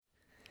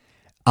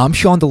I'm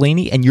Sean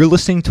Delaney, and you're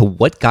listening to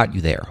What Got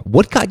You There.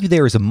 What Got You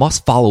There is a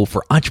must-follow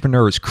for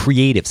entrepreneurs,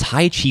 creatives,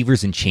 high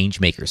achievers, and change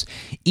makers.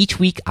 Each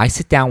week, I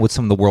sit down with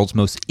some of the world's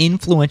most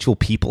influential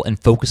people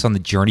and focus on the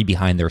journey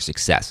behind their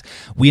success.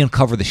 We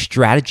uncover the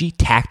strategy,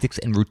 tactics,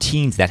 and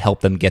routines that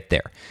help them get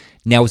there.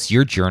 Now it's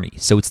your journey,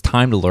 so it's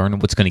time to learn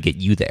what's going to get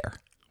you there.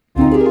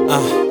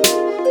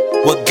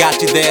 What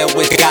got you there?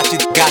 What got you?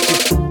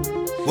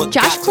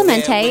 Josh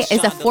Clemente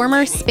is a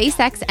former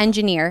SpaceX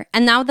engineer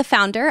and now the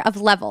founder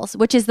of Levels,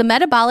 which is the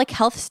metabolic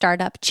health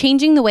startup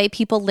changing the way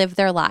people live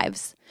their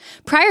lives.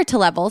 Prior to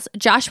Levels,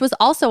 Josh was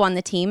also on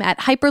the team at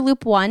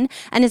Hyperloop One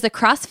and is a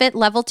CrossFit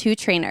Level 2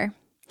 trainer.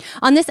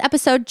 On this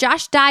episode,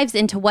 Josh dives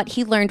into what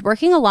he learned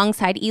working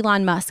alongside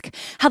Elon Musk,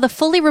 how the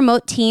fully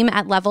remote team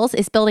at Levels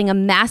is building a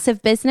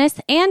massive business,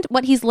 and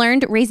what he's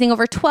learned raising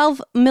over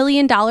 $12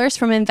 million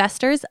from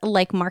investors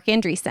like Marc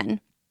Andreessen.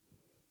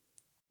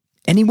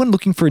 Anyone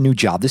looking for a new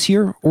job this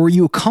year? Or are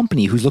you a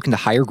company who's looking to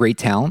hire great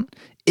talent?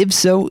 If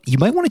so, you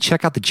might want to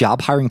check out the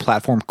job hiring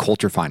platform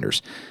Culture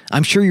Finders.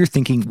 I'm sure you're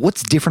thinking,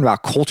 what's different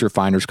about Culture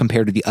Finders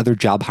compared to the other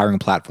job hiring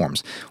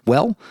platforms?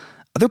 Well,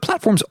 other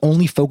platforms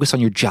only focus on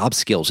your job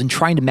skills and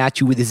trying to match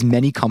you with as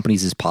many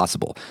companies as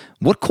possible.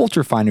 What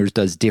Culture Finders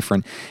does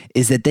different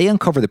is that they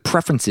uncover the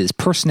preferences,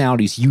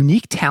 personalities,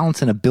 unique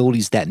talents, and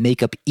abilities that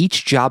make up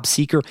each job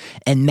seeker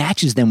and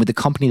matches them with the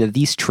company that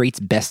these traits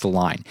best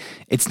align.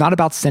 It's not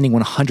about sending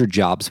 100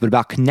 jobs, but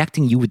about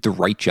connecting you with the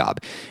right job.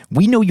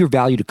 We know your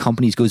value to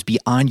companies goes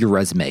beyond your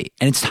resume,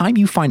 and it's time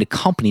you find a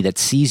company that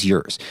sees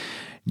yours.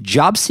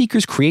 Job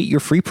seekers, create your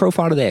free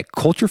profile today at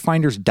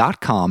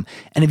culturefinders.com.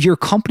 And if you're a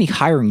company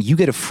hiring, you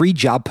get a free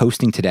job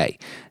posting today.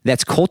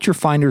 That's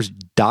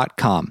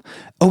culturefinders.com.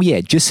 Oh yeah,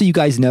 just so you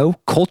guys know,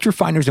 Culture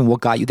Finders and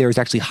What Got You There is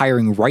actually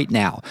hiring right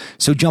now.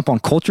 So jump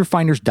on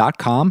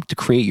culturefinders.com to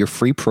create your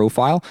free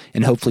profile,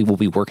 and hopefully we'll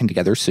be working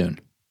together soon.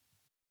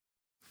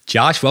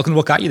 Josh, welcome to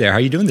What Got You There. How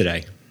are you doing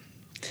today?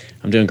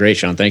 I'm doing great,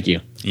 Sean. Thank you.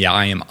 Yeah,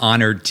 I am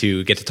honored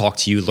to get to talk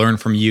to you, learn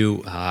from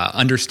you,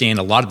 understand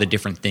a lot of the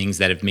different things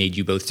that have made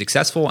you both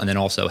successful and then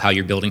also how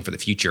you're building for the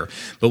future.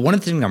 But one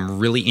of the things I'm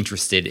really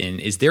interested in,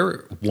 is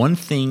there one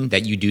thing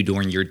that you do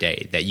during your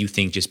day that you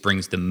think just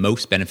brings the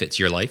most benefit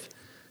to your life?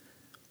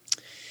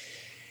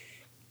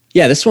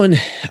 Yeah, this one,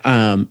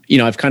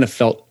 I've kind of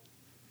felt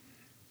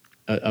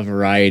a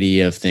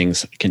variety of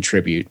things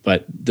contribute,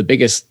 but the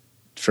biggest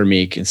for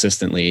me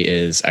consistently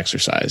is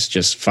exercise,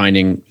 just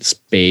finding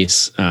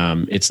space.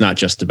 It's not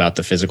just about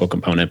the physical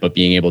component, but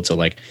being able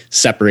to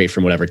separate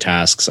from whatever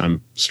tasks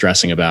I'm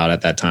stressing about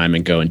at that time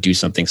and go and do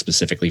something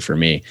specifically for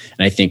me.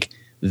 And I think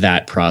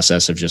that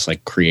process of just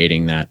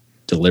creating that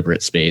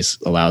deliberate space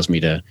allows me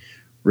to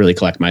really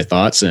collect my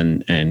thoughts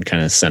and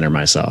kind of center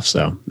myself.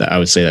 So I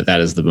would say that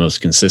is the most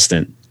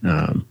consistent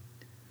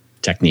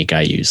technique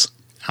I use.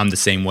 I'm the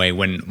same way.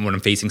 When I'm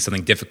facing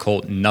something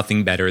difficult,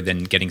 nothing better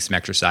than getting some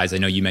exercise. I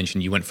know you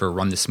mentioned you went for a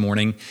run this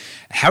morning.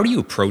 How do you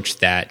approach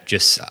that?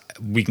 Just,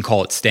 we can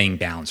call it staying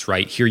balanced,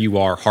 right? Here you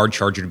are, hard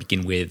charger to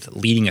begin with,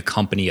 leading a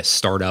company, a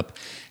startup.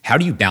 How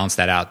do you balance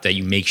that out, that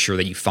you make sure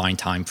that you find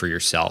time for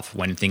yourself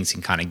when things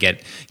can kind of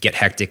get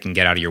hectic and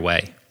get out of your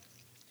way?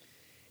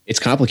 It's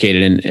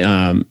complicated.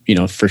 And,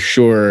 for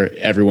sure,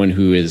 everyone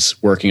who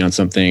is working on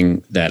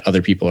something that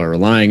other people are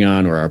relying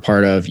on or are a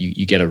part of,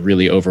 you get a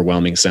really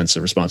overwhelming sense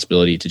of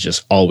responsibility to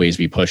just always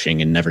be pushing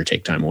and never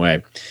take time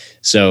away.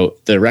 So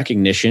the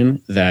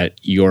recognition that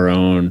your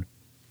own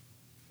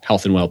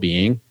health and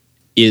well-being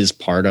is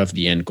part of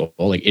the end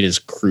goal, it is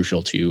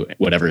crucial to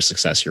whatever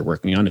success you're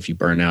working on. If you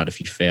burn out, if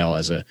you fail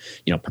as on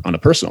a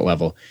personal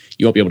level,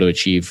 you won't be able to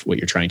achieve what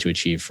you're trying to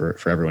achieve for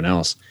everyone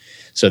else.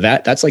 So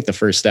that's the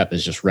first step,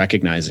 is just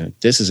recognizing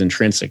this is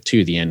intrinsic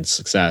to the end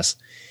success.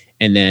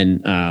 And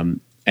then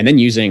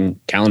using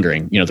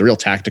calendaring. The real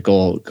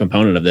tactical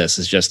component of this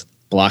is just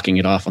blocking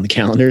it off on the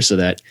calendar so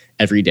that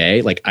every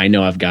day, I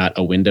know I've got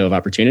a window of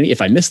opportunity.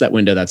 If I miss that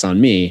window, that's on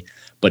me,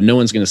 but no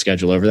one's going to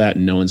schedule over that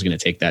and no one's going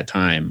to take that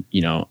time,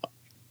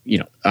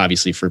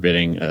 obviously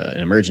forbidding an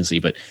emergency.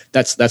 But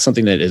that's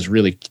something that is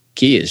really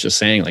key, is just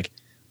saying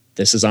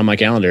this is on my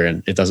calendar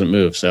and it doesn't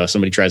move. So if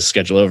somebody tries to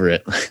schedule over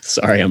it,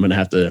 sorry, I'm gonna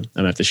have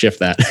to shift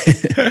that.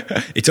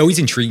 It's always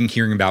intriguing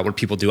hearing about what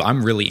people do.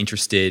 I'm really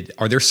interested.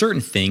 Are there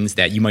certain things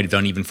that you might have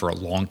done even for a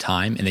long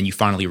time, and then you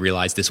finally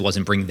realize this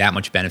wasn't bringing that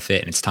much benefit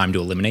and it's time to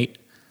eliminate?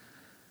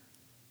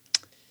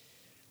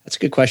 That's a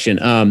good question.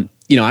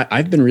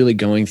 I've been really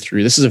going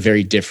through, this is a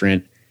very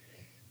different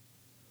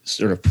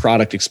sort of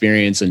product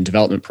experience and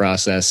development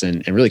process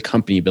and really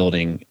company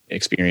building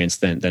experience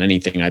than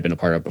anything I've been a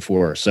part of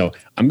before. So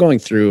I'm going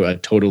through a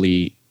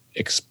totally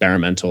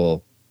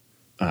experimental,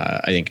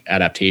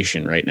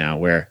 adaptation right now,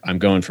 where I'm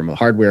going from a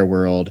hardware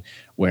world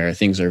where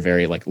things are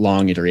very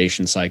long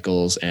iteration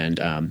cycles, and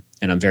I'm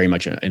very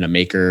much in a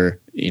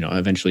maker,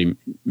 eventually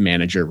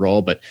manager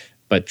role, but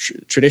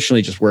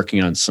traditionally just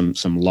working on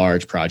some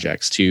large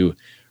projects, to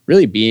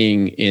really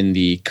being in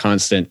the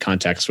constant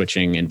context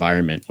switching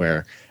environment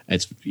where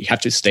you have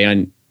to stay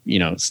on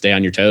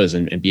your toes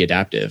and be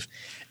adaptive.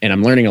 And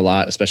I'm learning a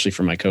lot, especially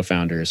from my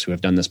co-founders who have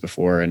done this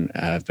before and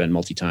have been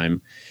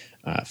multi-time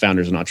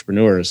founders and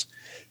entrepreneurs,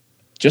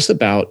 just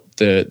about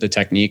the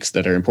techniques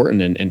that are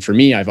important. And for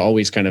me, I've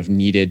always kind of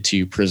needed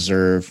to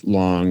preserve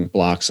long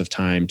blocks of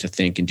time to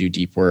think and do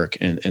deep work.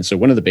 And so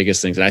one of the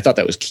biggest things, and I thought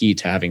that was key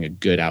to having a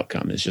good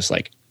outcome, is just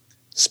like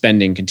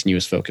spending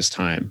continuous focused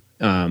time.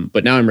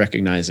 But now I'm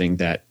recognizing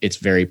that it's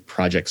very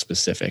project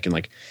specific. And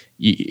like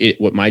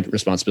what my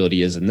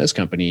responsibility is in this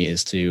company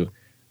is to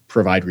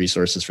provide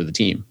resources for the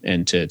team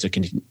and to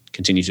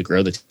continue to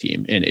grow the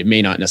team. And it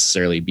may not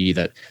necessarily be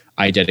that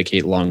I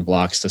dedicate long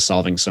blocks to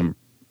solving some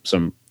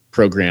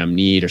program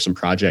need or some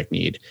project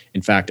need.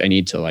 In fact, I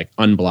need to like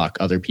unblock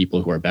other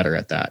people who are better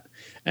at that.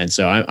 And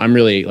so I'm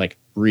really like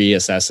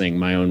reassessing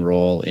my own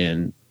role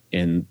in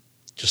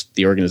just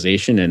the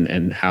organization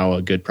and how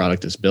a good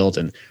product is built,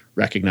 and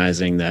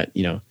recognizing that,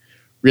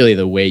 really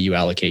the way you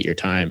allocate your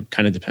time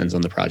kind of depends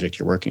on the project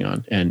you're working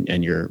on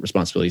and your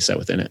responsibility set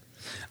within it.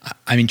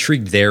 I'm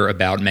intrigued there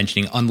about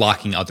mentioning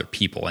unlocking other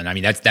people. And I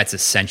mean, that's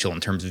essential in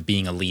terms of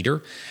being a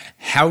leader.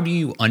 How do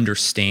you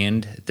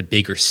understand the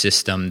bigger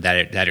system that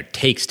it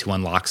takes to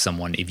unlock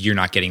someone if you're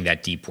not getting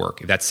that deep work,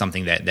 if that's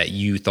something that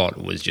you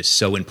thought was just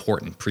so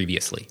important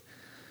previously?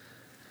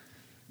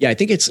 Yeah, I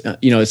think it's,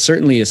 it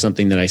certainly is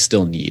something that I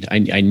still need. I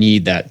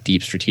need that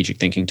deep strategic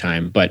thinking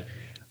time, but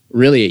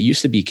really it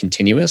used to be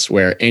continuous,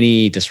 where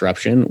any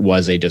disruption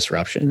was a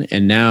disruption.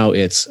 And now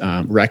it's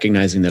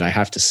recognizing that I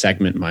have to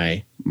segment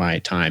my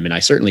time. And I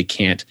certainly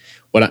can't,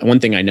 one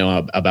thing I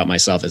know about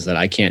myself is that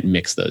I can't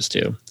mix those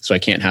two. So I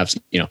can't have,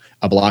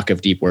 a block of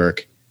deep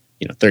work,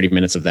 30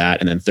 minutes of that,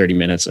 and then 30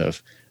 minutes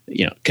of,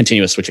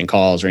 continuous switching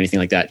calls or anything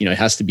like that. It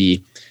has to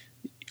be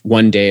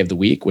one day of the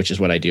week, which is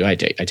what I do. I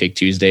take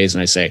Tuesdays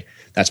and I say,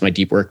 that's my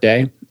deep work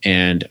day.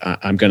 And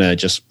I'm going to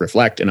just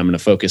reflect, and I'm going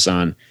to focus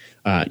on,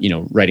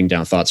 writing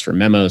down thoughts for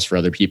memos for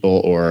other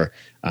people, or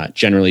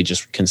generally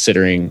just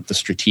considering the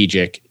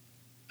strategic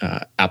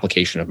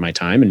application of my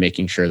time and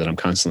making sure that I'm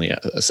constantly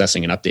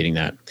assessing and updating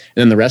that. And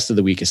then the rest of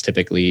the week is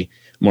typically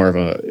more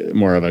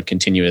of a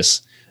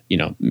continuous,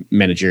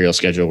 managerial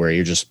schedule where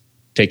you're just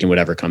taking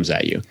whatever comes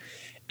at you.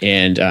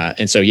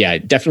 And so, yeah, I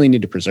definitely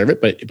need to preserve it,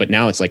 but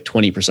now it's like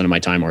 20% of my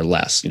time or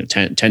less, 10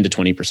 to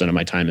 20% of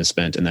my time is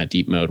spent in that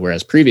deep mode.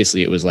 Whereas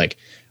previously it was like,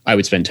 I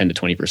would spend 10 to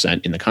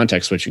 20% in the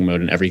context switching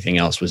mode, and everything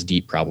else was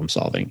deep problem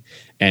solving.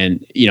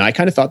 And, I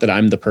kind of thought that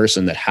I'm the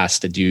person that has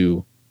to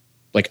do,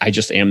 like, I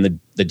just am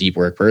the deep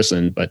work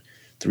person. But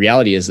the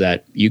reality is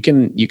that you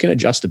can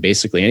adjust to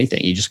basically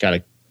anything. You just got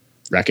to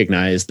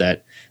recognize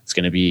that it's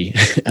going to be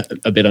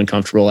a bit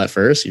uncomfortable at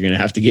first. You're going to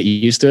have to get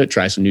used to it,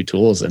 try some new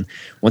tools. And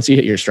once you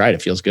hit your stride,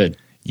 it feels good.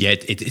 Yeah,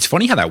 it's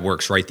funny how that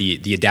works, right?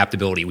 The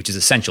adaptability, which is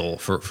essential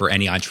for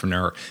any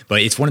entrepreneur,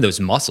 but it's one of those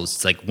muscles.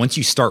 It's like once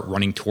you start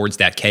running towards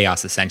that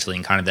chaos, essentially,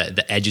 and kind of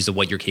the edges of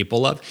what you're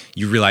capable of,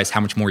 you realize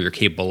how much more you're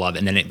capable of,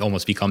 and then it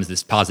almost becomes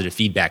this positive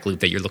feedback loop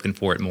that you're looking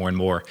for it more and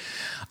more.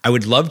 I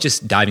would love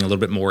just diving a little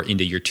bit more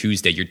into your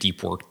Tuesday, your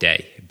deep work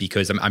day,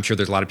 because I'm sure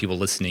there's a lot of people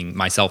listening,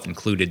 myself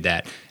included,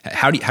 that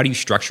how do you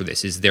structure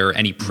this? Is there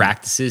any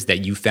practices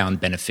that you found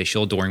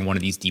beneficial during one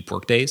of these deep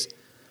work days?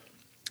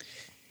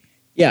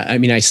 Yeah, I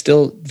mean, I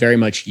still very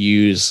much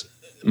use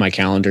my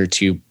calendar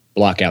to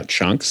block out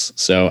chunks.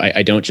 So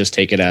I don't just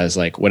take it as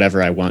like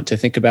whatever I want to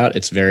think about.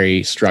 It's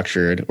very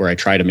structured, where I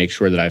try to make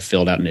sure that I've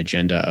filled out an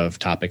agenda of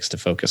topics to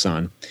focus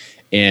on.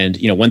 And,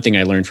 one thing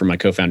I learned from my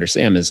co-founder,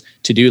 Sam, is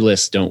to-do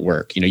lists don't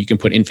work. You can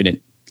put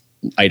infinite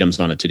items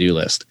on a to-do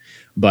list,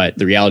 but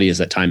the reality is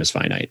that time is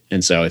finite.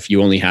 And so if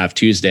you only have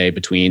Tuesday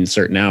between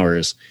certain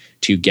hours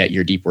to get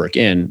your deep work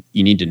in,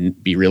 you need to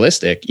be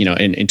realistic,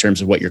 in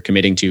terms of what you're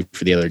committing to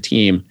for the other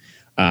team,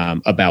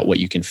 about what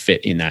you can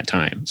fit in that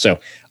time. So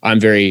I'm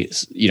very,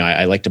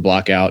 I like to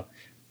block out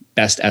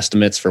best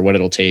estimates for what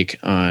it'll take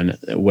on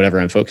whatever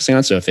I'm focusing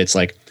on. So if it's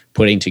like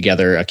putting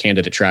together a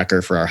candidate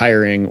tracker for our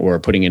hiring, or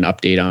putting an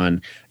update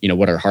on,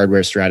 what our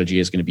hardware strategy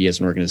is going to be as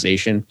an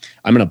organization,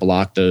 I'm going to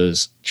block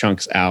those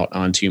chunks out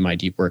onto my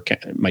deep work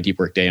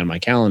day on my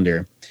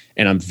calendar.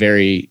 And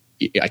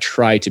I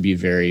try to be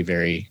very,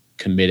 very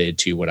committed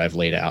to what I've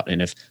laid out.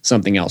 And if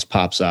something else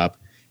pops up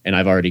and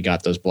I've already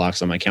got those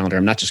blocks on my calendar,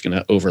 I'm not just going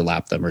to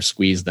overlap them or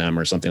squeeze them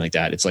or something like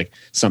that. It's like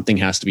something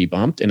has to be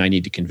bumped, and I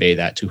need to convey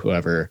that to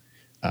whoever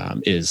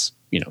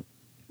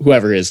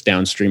whoever is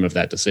downstream of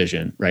that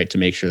decision, right, to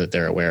make sure that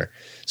they're aware.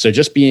 So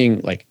just being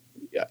like,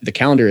 the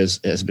calendar has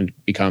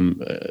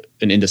become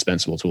an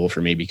indispensable tool for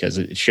me, because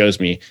it shows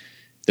me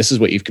this is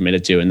what you've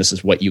committed to and this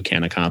is what you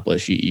can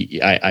accomplish.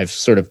 I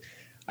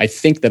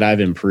think that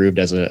I've improved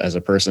as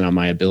a person on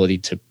my ability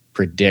to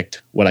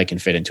predict what I can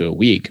fit into a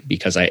week,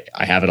 because I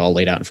have it all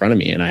laid out in front of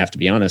me. And I have to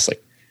be honest,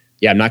 like,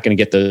 yeah, I'm not going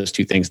to get those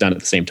two things done at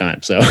the same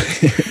time. So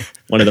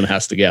one of them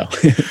has to go.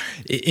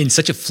 In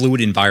such a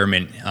fluid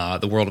environment,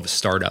 the world of a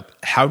startup,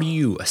 how do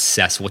you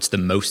assess what's the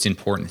most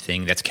important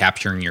thing that's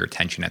capturing your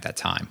attention at that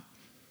time?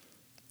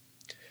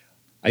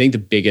 I think the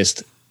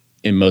biggest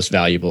and most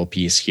valuable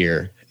piece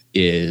here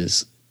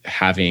is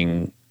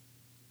having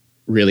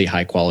really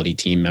high quality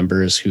team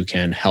members who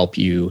can help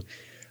you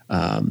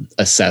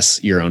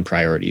assess your own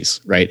priorities,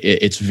 right?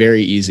 It's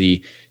very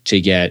easy to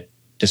get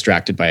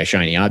distracted by a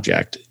shiny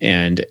object.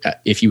 And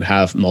if you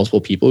have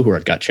multiple people who are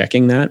gut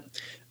checking that,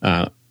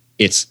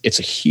 it's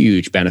a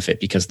huge benefit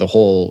because the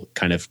whole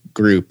kind of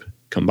group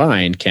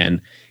combined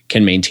can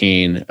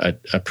maintain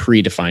a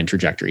predefined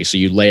trajectory. So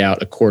you lay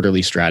out a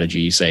quarterly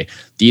strategy, you say,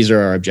 these are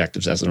our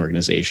objectives as an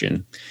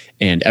organization.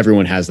 And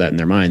everyone has that in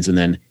their minds. And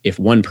then if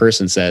one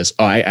person says,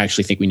 oh, I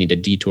actually think we need a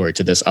detour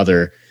to this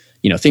other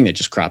thing that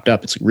just cropped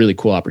up, it's a really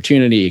cool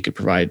opportunity, it could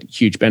provide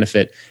huge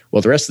benefit.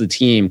 Well, the rest of the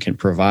team can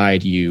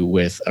provide you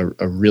with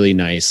a really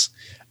nice,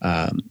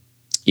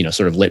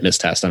 sort of litmus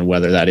test on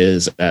whether that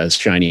is as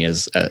shiny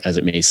as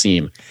it may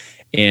seem.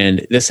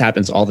 And this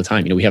happens all the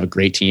time. We have a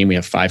great team. We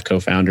have 5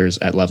 co-founders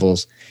at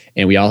Levels,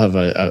 and we all have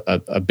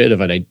a bit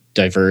of a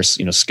diverse,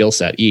 skill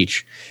set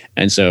each.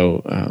 And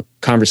so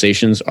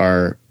conversations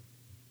are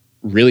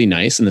really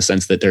nice in the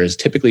sense that there is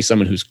typically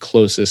someone who's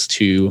closest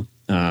to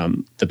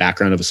the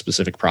background of a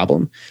specific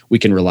problem. We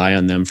can rely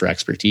on them for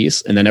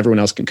expertise, and then everyone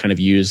else can kind of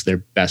use their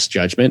best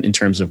judgment in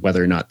terms of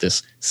whether or not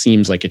this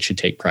seems like it should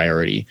take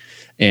priority.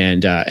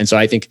 And so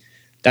I think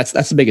that's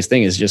the biggest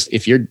thing is just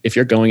if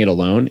you're going it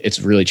alone, it's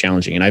really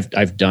challenging. And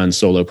I've done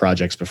solo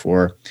projects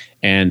before,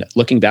 and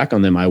looking back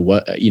on them,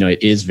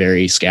 it is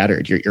very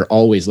scattered. You're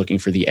always looking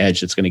for the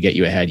edge that's going to get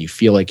you ahead. You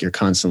feel like you're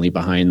constantly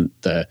behind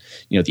the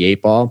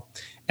 8 ball,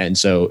 and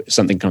so if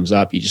something comes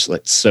up,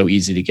 it's so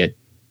easy to get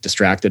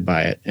distracted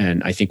by it.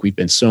 And I think we've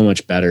been so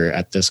much better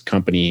at this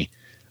company,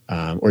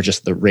 or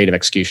just the rate of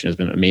execution has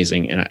been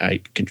amazing. And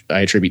I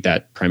attribute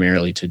that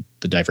primarily to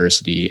the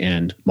diversity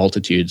and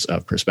multitudes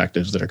of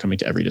perspectives that are coming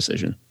to every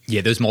decision.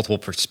 Yeah, those multiple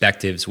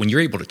perspectives, when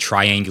you're able to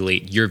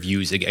triangulate your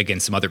views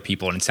against some other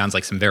people, and it sounds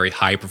like some very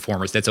high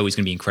performers, that's always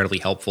going to be incredibly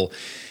helpful.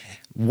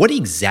 What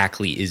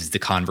exactly is the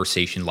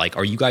conversation like?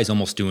 Are you guys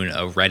almost doing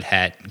a red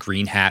hat,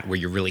 green hat, where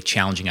you're really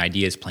challenging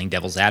ideas, playing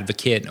devil's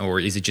advocate, or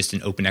is it just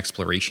an open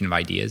exploration of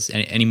ideas?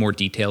 Any more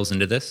details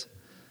into this?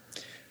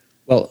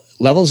 Well,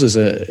 Levels is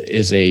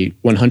a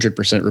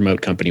 100%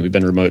 remote company. We've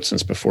been remote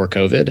since before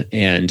COVID,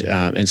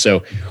 and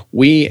so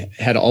we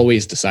had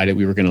always decided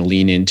we were going to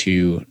lean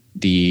into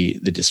the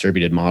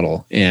distributed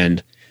model.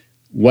 And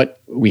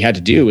what we had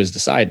to do was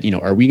decide,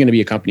 are we going to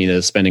be a company that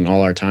is spending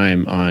all our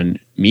time on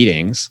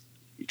meetings,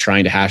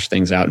 trying to hash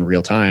things out in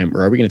real time,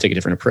 or are we going to take a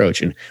different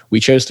approach? And we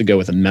chose to go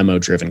with a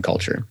memo-driven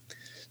culture.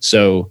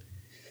 So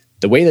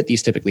the way that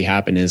these typically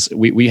happen is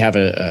we have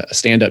a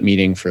stand-up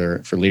meeting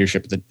for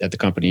leadership at the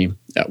company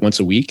once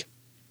a week.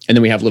 And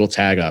then we have little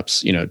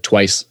tag-ups,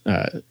 twice,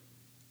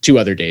 2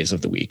 other days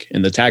of the week.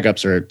 And the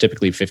tag-ups are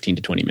typically 15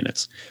 to 20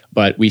 minutes.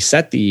 But we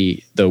set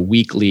the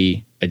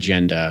weekly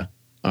agenda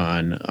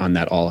on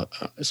that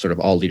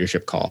all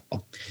leadership call.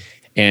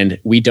 And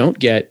we don't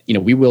get,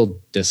 we will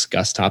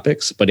discuss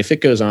topics, but if it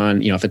goes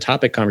on, if a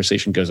topic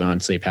conversation goes on,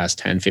 say past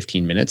 10,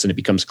 15 minutes, and it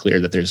becomes clear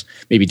that there's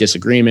maybe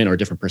disagreement or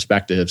different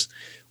perspectives,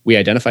 we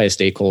identify a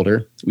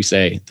stakeholder. We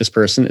say, this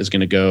person is going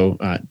to go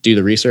do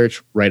the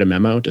research, write a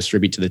memo,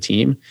 distribute to the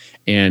team,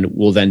 and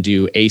we'll then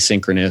do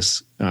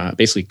asynchronous,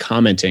 basically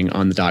commenting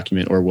on the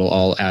document, or we'll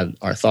all add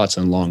our thoughts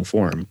in long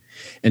form.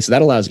 And so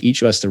that allows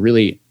each of us to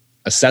really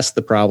assess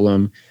the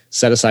problem,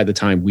 set aside the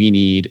time we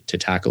need to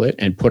tackle it,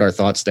 and put our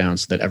thoughts down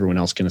so that everyone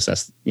else can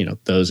assess,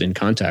 those in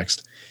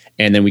context.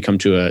 And then we come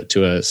to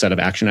a set of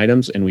action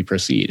items and we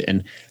proceed.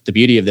 And the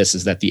beauty of this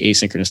is that the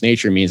asynchronous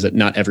nature means that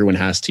not everyone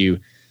has to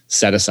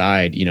set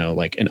aside,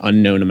 like an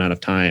unknown amount of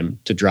time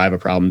to drive a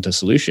problem to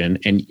solution.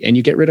 And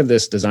you get rid of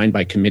this design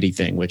by committee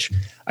thing, which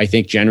I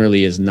think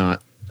generally is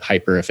not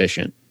hyper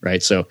efficient,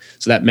 right? So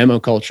that memo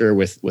culture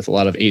with a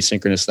lot of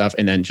asynchronous stuff,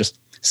 and then just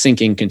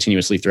syncing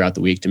continuously throughout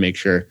the week to make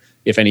sure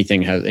if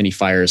anything any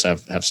fires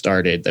have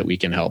started, that we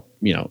can help,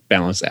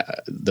 balance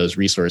those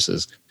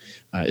resources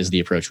is the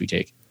approach we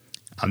take.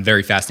 I'm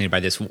very fascinated by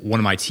this. One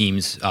of my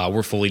teams,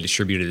 we're fully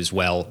distributed as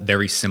well,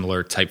 very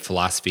similar type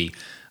philosophy.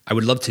 I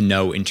would love to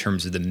know, in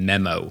terms of the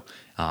memo,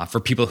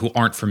 for people who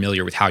aren't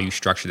familiar with how you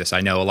structure this.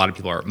 I know a lot of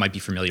people might be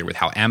familiar with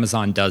how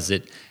Amazon does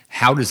it.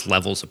 How does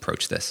Levels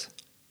approach this?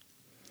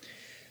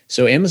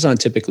 So Amazon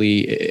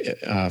typically,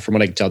 from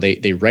what I can tell,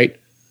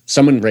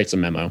 someone writes a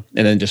memo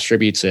and then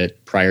distributes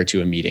it prior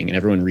to a meeting, and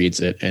everyone reads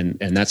it. And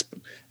that's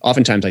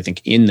oftentimes, I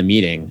think, in the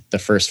meeting, the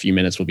first few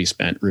minutes will be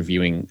spent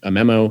reviewing a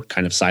memo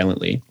kind of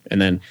silently. And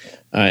then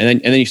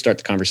you start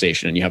the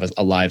conversation and you have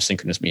a live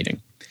synchronous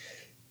meeting.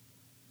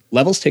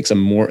 Levels takes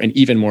an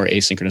even more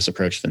asynchronous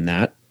approach than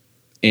that.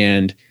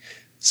 And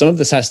some of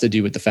this has to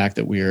do with the fact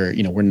that we're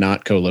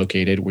not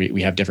co-located.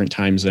 We have different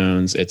time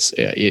zones. It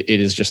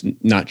is just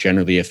not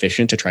generally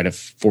efficient to try to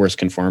force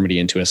conformity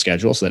into a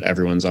schedule so that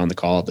everyone's on the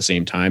call at the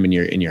same time and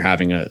you're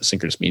having a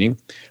synchronous meeting.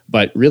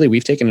 But really,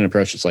 we've taken an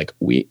approach that's like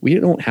we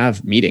don't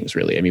have meetings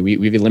really. I mean,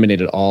 we've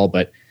eliminated all,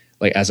 but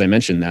like as I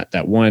mentioned,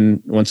 that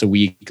once a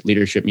week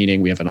leadership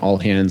meeting, we have an all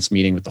hands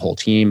meeting with the whole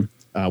team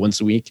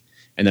once a week.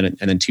 And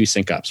then 2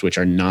 sync ups, which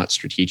are not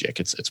strategic.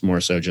 It's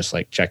more so just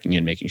like checking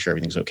in, making sure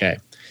everything's okay.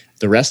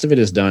 The rest of it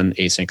is done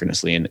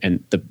asynchronously.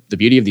 And the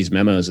beauty of these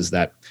memos is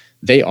that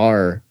they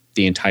are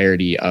the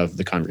entirety of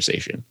the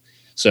conversation.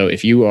 So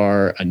if you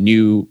are a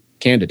new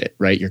candidate,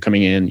 right, you're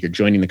coming in, you're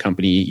joining the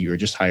company, you were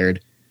just hired,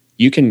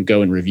 you can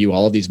go and review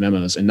all of these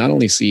memos and not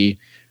only see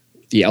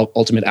the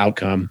ultimate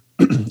outcome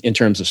in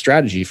terms of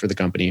strategy for the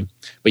company,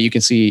 but you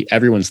can see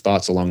everyone's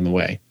thoughts along the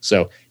way.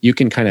 So you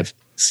can kind of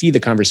see the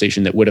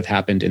conversation that would have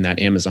happened in that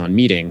Amazon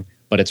meeting,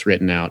 but it's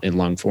written out in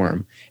long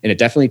form. And it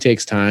definitely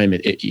takes time.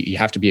 You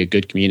have to be a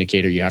good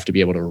communicator. You have to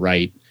be able to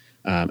write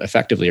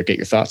effectively or get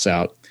your thoughts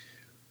out.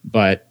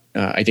 But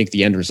I think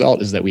the end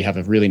result is that we have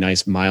a really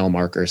nice mile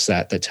marker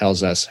set that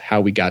tells us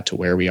how we got to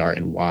where we are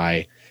and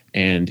why.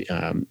 And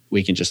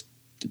we can just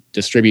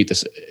distribute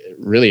this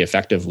really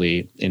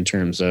effectively in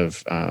terms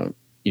of,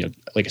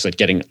 like I said,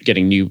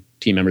 getting new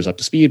team members up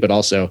to speed, but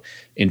also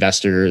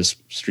investors,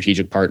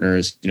 strategic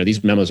partners.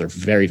 These memos are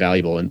very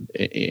valuable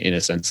in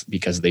a sense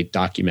because they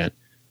document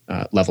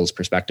Level's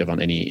perspective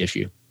on any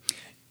issue.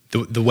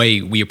 The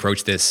way we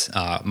approach this,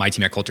 my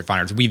team at Culture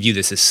Finders, we view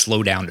this as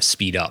slow down to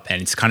speed up. And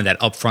it's kind of that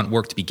upfront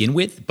work to begin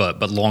with, but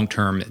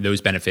long-term,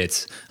 those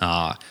benefits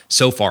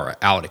so far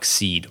out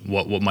exceed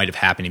what might have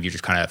happened if you're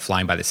just kind of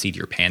flying by the seat of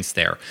your pants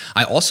there.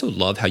 I also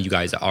love how you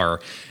guys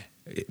are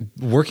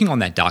working on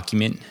that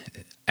document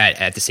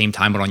at the same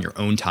time, but on your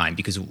own time,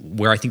 because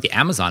where I think the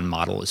Amazon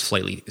model is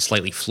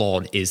slightly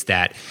flawed is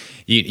that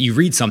you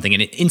read something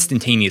and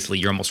instantaneously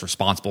you're almost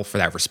responsible for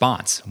that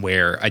response,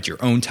 where at your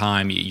own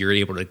time, you're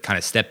able to kind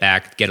of step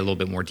back, get a little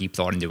bit more deep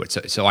thought into it.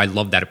 So I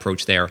love that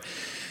approach there.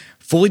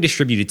 Fully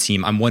distributed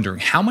team, I'm wondering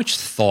how much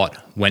thought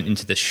went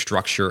into the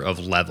structure of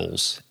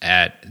Levels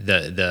at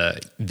the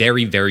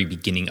very, very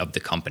beginning of the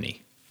company?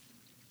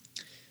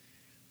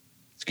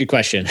 It's a good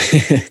question.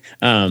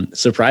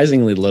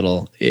 Surprisingly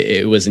little.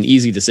 It was an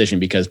easy decision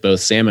because both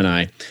Sam and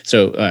I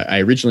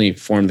originally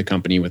formed the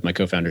company with my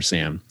co-founder,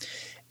 Sam,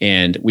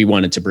 and we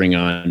wanted to bring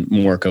on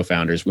more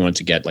co-founders. We wanted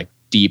to get like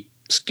deep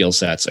skill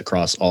sets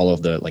across all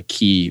of the like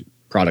key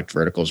product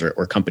verticals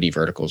or company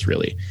verticals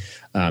really.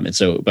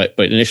 But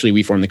initially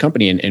we formed the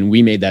company and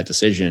we made that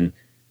decision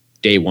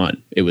day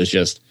one. It was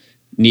just,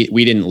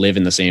 we didn't live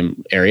in the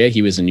same area.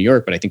 He was in New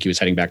York, but I think he was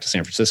heading back to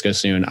San Francisco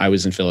soon. I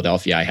was in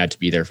Philadelphia. I had to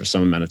be there for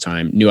some amount of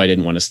time, knew I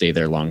didn't want to stay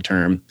there long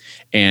term.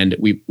 And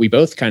we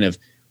both kind of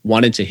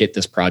wanted to hit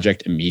this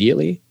project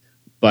immediately,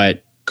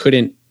 but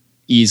couldn't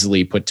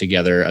easily put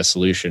together a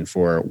solution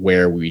for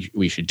where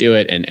we should do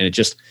it. And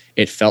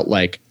it felt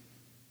like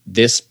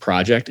this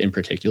project in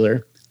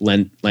particular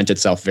lent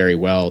itself very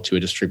well to a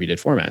distributed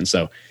format. And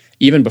so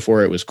even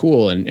before it was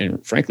cool,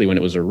 and frankly, when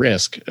it was a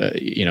risk,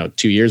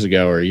 2 years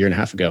ago or a year and a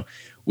half ago,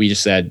 we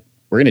just said,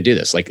 we're going to do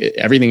this. Like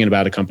everything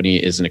about a company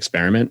is an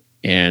experiment.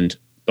 And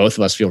both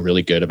of us feel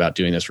really good about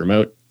doing this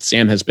remote.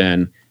 Sam has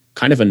been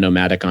kind of a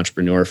nomadic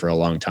entrepreneur for a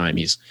long time.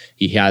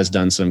 He has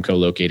done some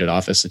co-located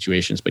office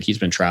situations, but he's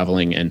been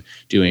traveling and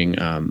doing,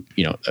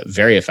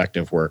 very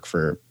effective work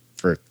for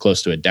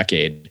close to a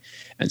decade.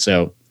 And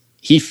so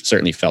he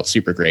certainly felt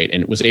super great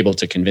and was able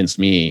to convince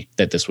me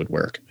that this would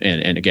work.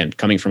 And again,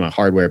 coming from a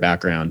hardware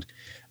background,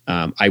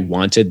 I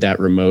wanted that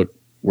remote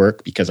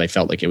work because I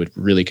felt like it would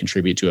really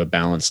contribute to a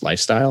balanced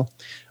lifestyle,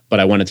 but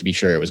I wanted to be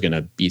sure it was going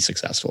to be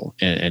successful.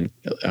 And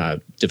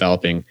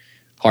developing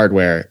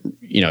hardware,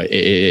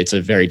 it's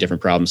a very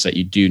different problem set.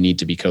 You do need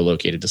to be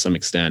co-located to some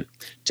extent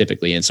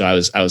typically. And so I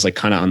was like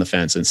kind of on the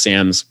fence, and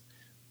Sam's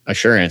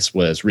assurance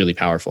was really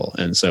powerful.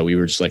 And so we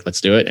were just like,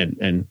 let's do it,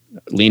 and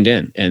leaned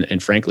in.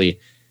 And frankly,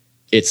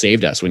 it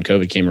saved us when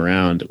COVID came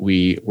around.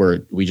 We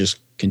just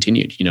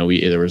continued.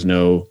 There was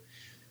no,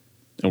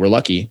 and we're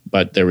lucky,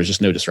 but there was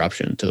just no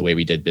disruption to the way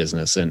we did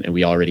business, and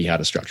we already had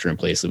a structure in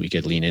place that we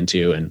could lean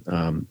into,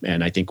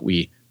 and I think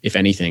we, if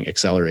anything,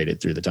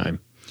 accelerated through the time.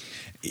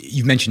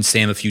 You've mentioned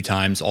Sam a few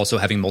times, also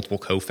having multiple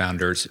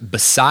co-founders.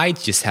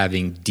 Besides just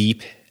having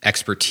deep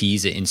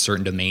expertise in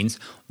certain domains,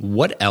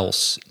 what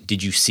else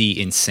did you see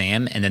in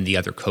Sam and then the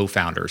other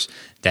co-founders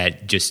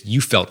that just you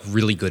felt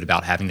really good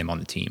about having them on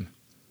the team?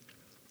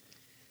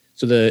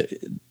 So the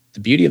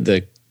beauty of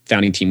the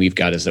founding team we've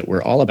got is that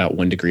we're all about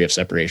 1 degree of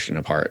separation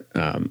apart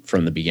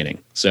from the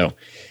beginning. So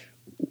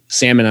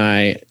Sam and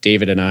I,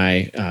 David and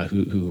I,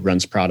 who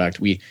runs product,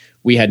 we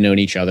had known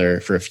each other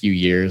for a few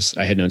years.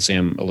 I had known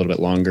Sam a little bit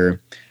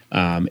longer.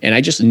 And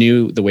I just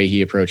knew the way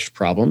he approached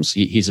problems.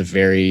 He's a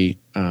very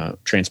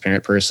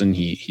transparent person.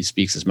 He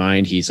speaks his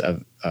mind. He's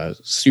a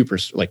super,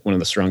 like one of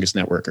the strongest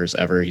networkers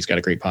ever. He's got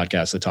a great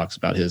podcast that talks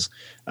about his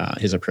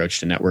approach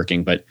to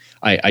networking. But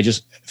I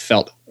just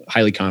felt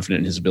highly confident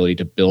in his ability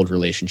to build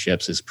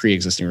relationships, his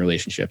pre-existing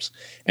relationships.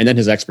 And then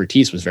his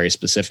expertise was very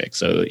specific.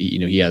 So,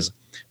 he has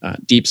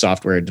deep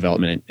software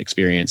development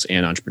experience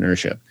and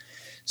entrepreneurship.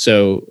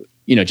 So,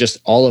 just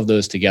all of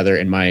those together,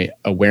 and my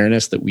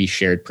awareness that we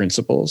shared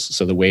principles.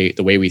 So the way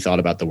we thought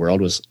about the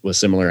world was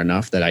similar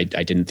enough that I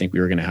didn't think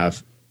we were going to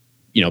have,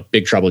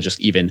 big trouble just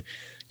even,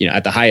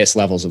 at the highest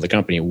levels of the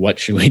company. What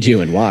should we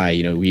do and why?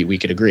 We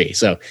could agree.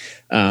 So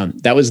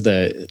that was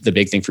the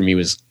big thing for me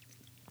was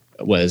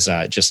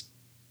just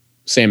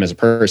Sam as a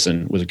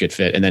person was a good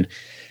fit. And then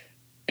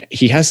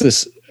he has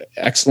this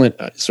excellent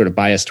sort of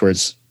bias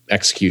towards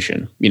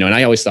execution, and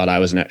I always thought I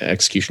was an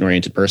execution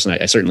oriented person.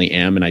 I certainly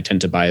am. And I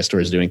tend to bias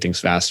towards doing things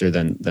faster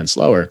than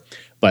slower,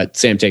 but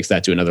Sam takes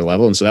that to another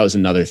level. And so that was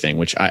another thing,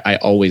 which I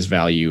always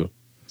value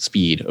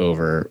speed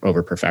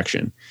over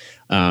perfection.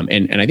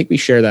 And I think we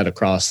share that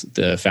across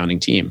the founding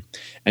team.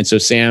 And so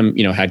Sam,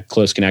 had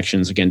close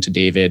connections again to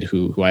David,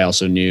 who I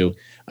also knew.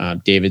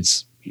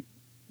 David's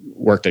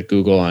worked at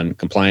Google on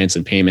compliance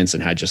and payments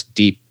and had just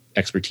deep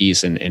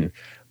expertise in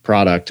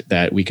product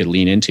that we could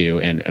lean into,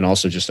 and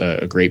also just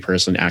a great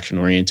person, action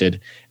oriented.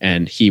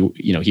 And he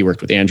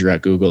worked with Andrew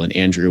at Google, and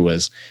Andrew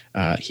was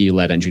he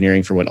led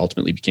engineering for what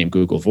ultimately became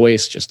Google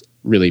Voice, just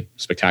really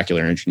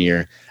spectacular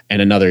engineer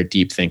and another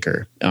deep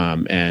thinker.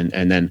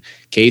 And then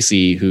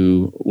Casey,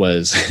 who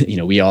was,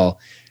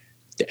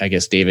 I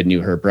guess David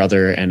knew her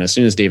brother. And as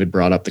soon as David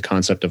brought up the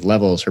concept of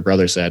levels, her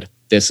brother said,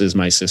 "This is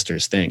my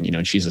sister's thing."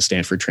 And she's a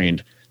Stanford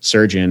trained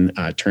surgeon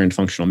turned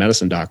functional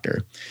medicine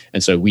doctor.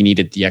 And so we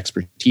needed the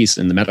expertise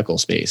in the medical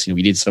space. We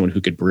needed someone who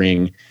could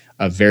bring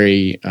a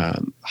very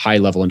high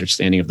level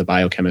understanding of the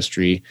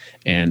biochemistry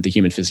and the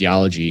human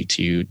physiology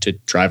to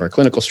drive our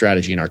clinical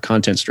strategy and our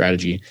content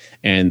strategy.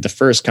 And the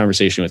first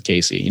conversation with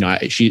Casey,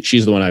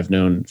 she's the one I've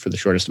known for the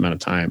shortest amount of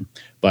time,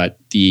 but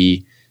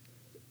the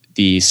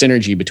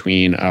synergy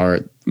between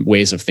our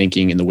ways of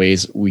thinking and the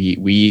ways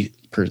we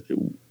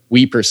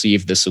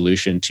perceive the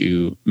solution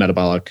to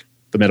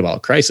the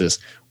metabolic crisis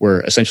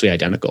were essentially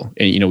identical.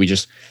 And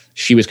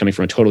she was coming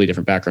from a totally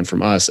different background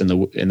from us, and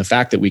the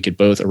fact that we could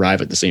both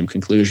arrive at the same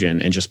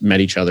conclusion and just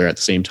met each other at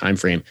the same time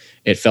frame,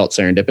 it felt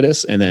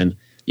serendipitous. And then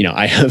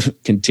I have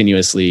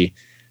continuously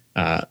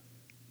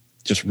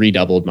just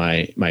redoubled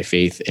my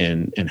faith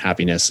and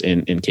happiness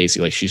in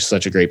Casey. Like, she's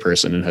such a great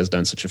person and has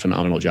done such a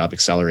phenomenal job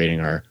accelerating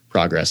our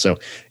progress. So,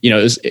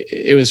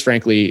 it was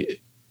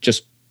frankly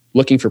just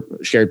looking for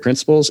shared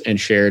principles and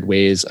shared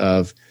ways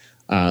of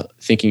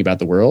thinking about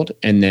the world.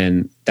 And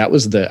then that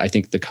was I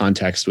think the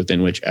context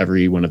within which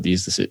every one of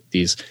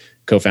these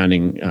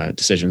co-founding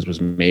decisions was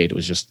made. It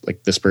was just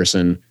like, this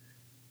person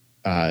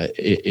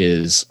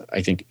is,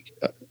 I think,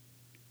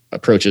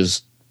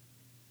 approaches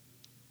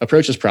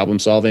problem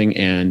solving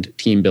and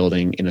team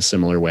building in a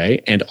similar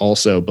way, and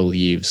also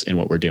believes in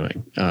what we're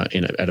doing at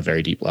a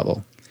very deep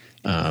level.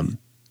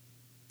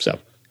 So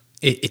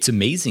it's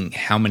amazing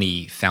how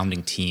many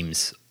founding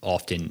teams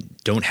often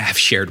don't have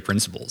shared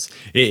principles.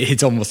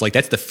 It's almost like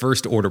that's the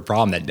first order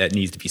problem that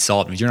needs to be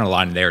solved. If you're not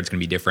aligned there, it's going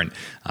to be different.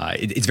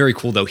 It's very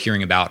cool, though,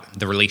 hearing about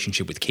the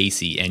relationship with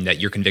Casey and that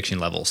your conviction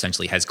level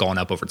essentially has gone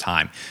up over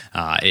time.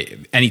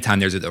 Anytime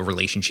there's a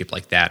relationship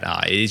like that,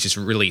 it's just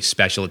really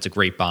special. It's a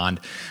great bond.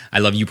 I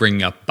love you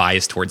bringing up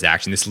bias towards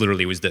action. This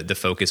literally was the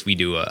focus. We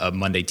do a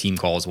Monday team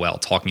call as well,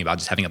 talking about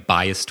just having a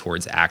bias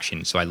towards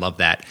action. So I love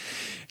that.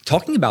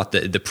 Talking about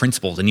the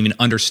principles and even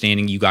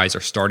understanding you guys are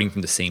starting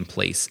from the same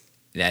place.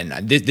 And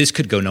this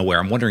could go nowhere.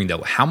 I'm wondering,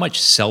 though, how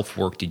much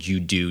self-work did you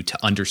do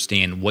to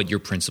understand what your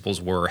principles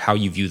were, how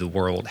you view the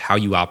world, how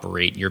you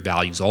operate, your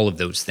values, all of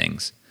those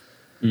things?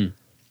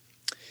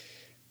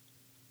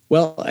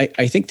 Well,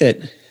 I think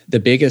that the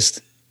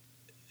biggest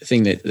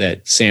thing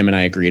that Sam and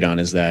I agreed on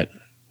is that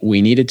we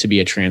needed to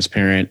be a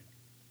transparent,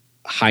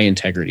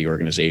 high-integrity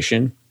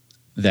organization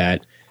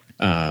that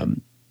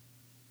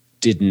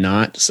did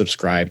not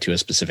subscribe to a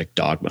specific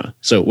dogma.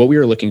 So what we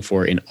were looking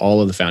for in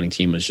all of the founding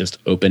team was just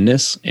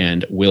openness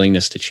and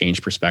willingness to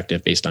change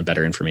perspective based on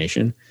better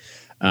information.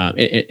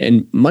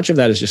 And much of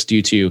that is just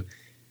due to,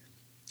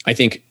 I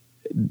think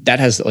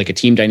that has like a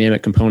team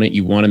dynamic component.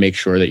 You want to make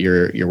sure that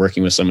you're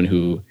working with someone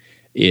who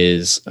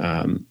is,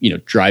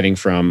 driving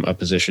from a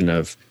position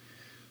of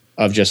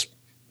just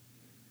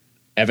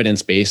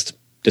evidence-based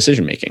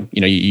decision-making.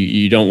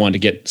 You don't want to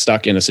get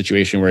stuck in a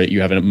situation where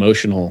you have an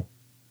emotional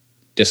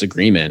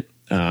disagreement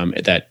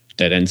that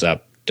ends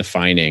up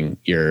defining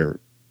your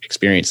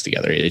experience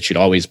together. It should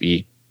always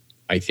be,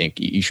 I think,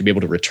 you should be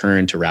able to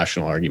return to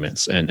rational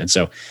arguments, and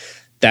so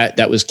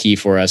that was key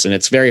for us. And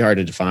it's very hard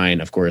to define,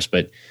 of course,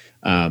 but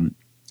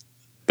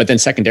then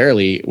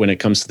secondarily, when it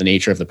comes to the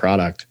nature of the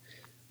product,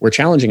 we're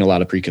challenging a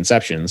lot of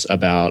preconceptions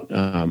about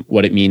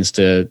what it means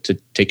to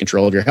take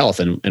control of your health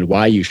and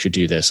why you should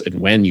do this and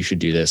when you should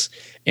do this.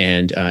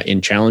 And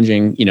in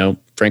challenging,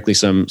 frankly,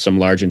 some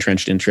large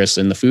entrenched interests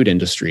in the food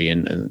industry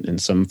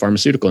and some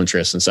pharmaceutical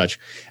interests and such.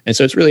 And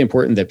so it's really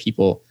important that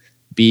people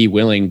be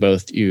willing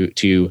both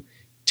to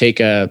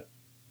take a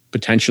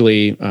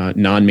potentially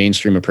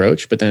non-mainstream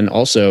approach, but then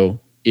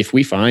also, if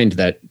we find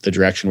that the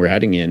direction we're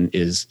heading in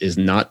is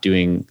not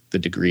doing the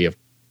degree of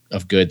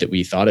good that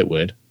we thought it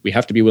would, we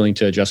have to be willing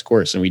to adjust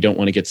course. And we don't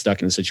want to get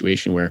stuck in a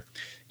situation where,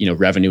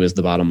 revenue is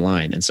the bottom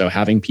line. And so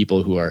having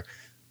people who are,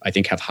 I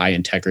think, have high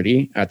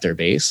integrity at their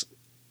base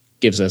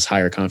gives us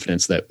higher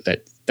confidence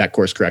that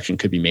course correction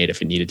could be made if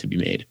it needed to be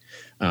made.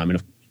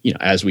 And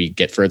as we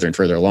get further and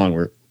further along,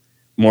 we're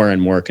more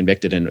and more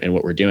convicted in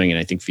what we're doing. And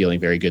I think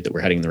feeling very good that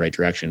we're heading in the right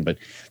direction. But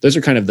those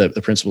are kind of the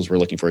principles we're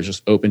looking for, is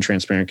just open,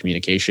 transparent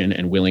communication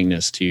and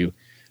willingness to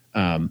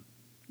not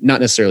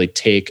necessarily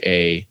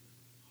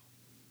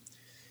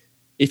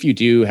if you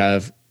do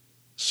have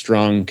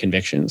strong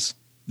convictions,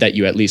 that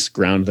you at least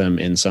ground them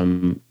in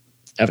some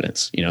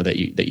evidence,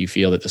 that you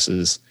feel that this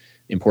is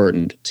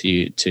important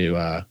to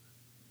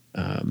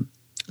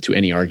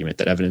any argument,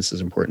 that evidence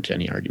is important to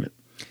any argument.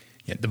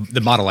 Yeah,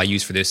 the model I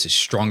use for this is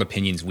strong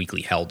opinions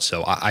weakly held.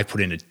 So I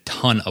put in a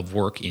ton of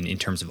work in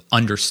terms of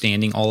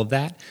understanding all of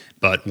that.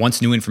 But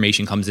once new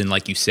information comes in,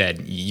 like you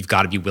said, you've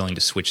got to be willing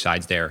to switch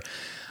sides there.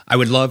 I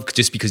would love,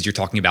 just because you're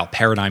talking about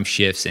paradigm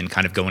shifts and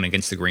kind of going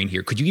against the grain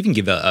here, could you even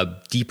give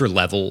a deeper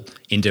level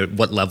into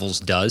what Levels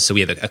does so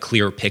we have a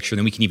clearer picture?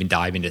 Then we can even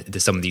dive into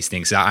some of these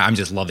things. I'm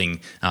just loving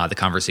the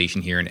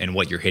conversation here and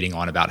what you're hitting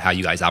on about how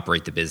you guys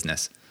operate the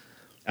business.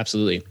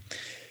 Absolutely.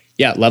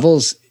 Yeah,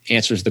 Levels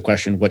answers the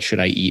question, what should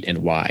I eat and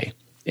why?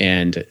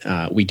 And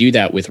we do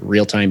that with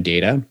real-time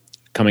data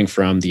coming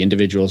from the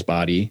individual's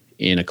body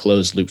in a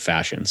closed loop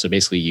fashion. So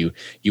basically you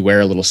wear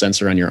a little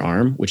sensor on your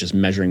arm, which is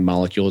measuring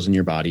molecules in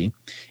your body,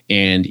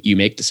 and you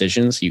make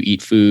decisions. You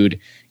eat food,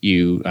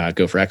 you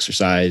go for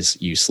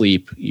exercise, you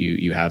sleep,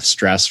 you have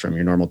stress from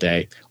your normal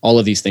day. All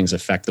of these things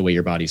affect the way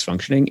your body's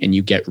functioning, and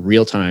you get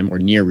real-time or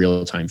near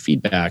real-time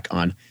feedback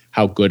on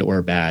how good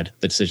or bad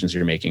the decisions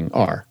you're making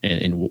are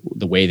and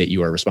the way that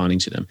you are responding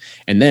to them.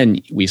 And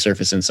then we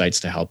surface insights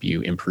to help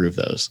you improve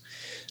those.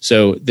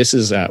 So this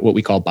is what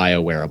we call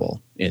biowearable.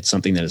 It's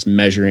something that is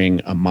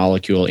measuring a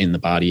molecule in the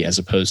body as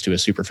opposed to a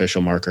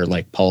superficial marker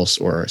like pulse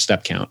or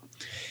step count.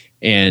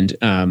 And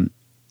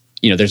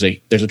there's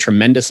a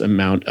tremendous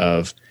amount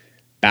of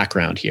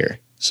background here.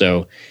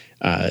 So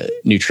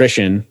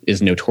nutrition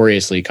is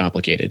notoriously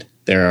complicated.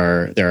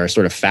 There are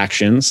sort of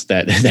factions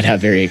that have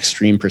very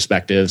extreme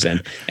perspectives,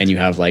 and you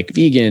have like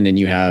vegan, and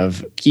you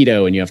have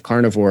keto, and you have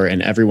carnivore,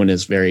 and everyone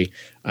is very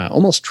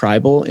almost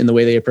tribal in the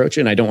way they approach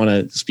it. And I don't want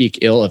to speak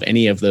ill of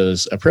any of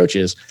those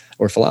approaches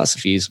or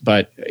philosophies,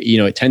 but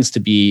it tends to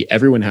be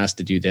everyone has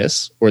to do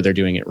this or they're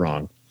doing it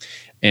wrong.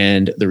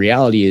 And the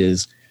reality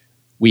is,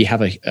 we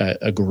have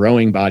a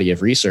growing body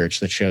of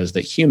research that shows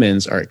that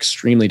humans are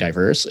extremely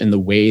diverse in the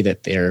way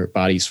that their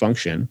bodies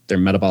function. Their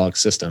metabolic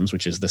systems,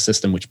 which is the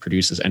system which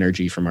produces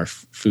energy from our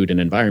food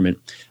and environment,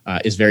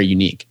 is very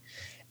unique.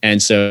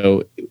 And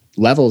so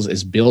Levels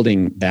is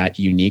building that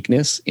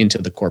uniqueness into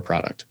the core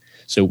product.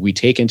 So we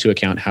take into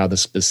account how the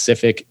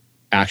specific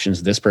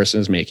actions this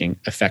person is making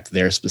affect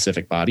their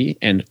specific body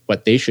and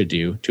what they should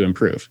do to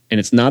improve. And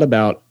it's not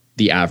about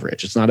the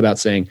average. It's not about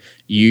saying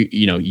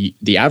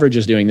the average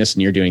is doing this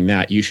and you're doing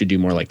that. You should do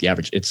more like the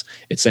average. It's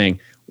saying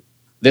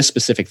this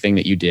specific thing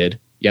that you did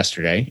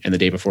yesterday and the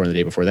day before and the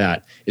day before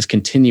that is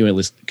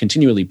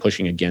continually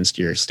pushing against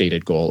your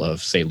stated goal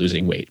of, say,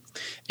 losing weight.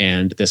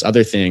 And this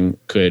other thing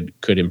could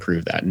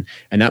improve that.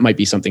 And that might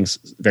be something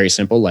very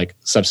simple, like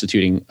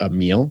substituting a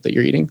meal that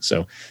you're eating.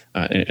 So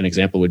an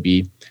example would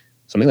be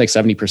something like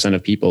 70%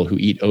 of people who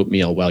eat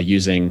oatmeal while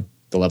using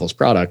the Levels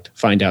product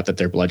find out that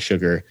their blood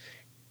sugar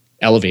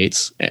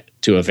elevates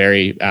to a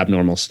very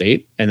abnormal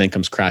state and then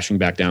comes crashing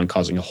back down,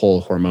 causing a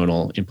whole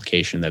hormonal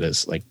implication that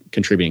is like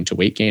contributing to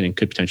weight gain and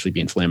could potentially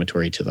be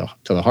inflammatory to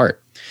the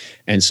heart.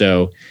 And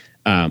so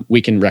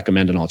we can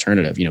recommend an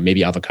alternative,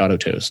 maybe avocado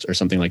toast or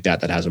something like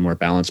that has a more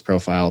balanced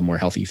profile, more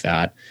healthy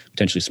fat,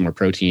 potentially some more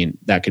protein.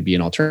 That could be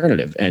an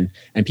alternative. And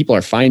people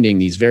are finding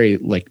these very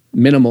like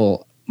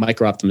minimal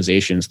micro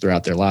optimizations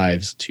throughout their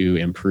lives to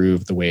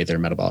improve the way their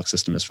metabolic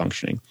system is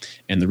functioning.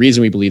 And the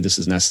reason we believe this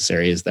is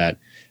necessary is that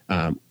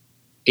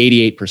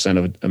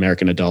 88% of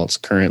American adults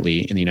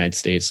currently in the United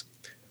States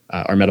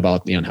are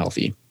metabolically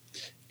unhealthy.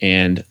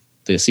 And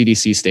the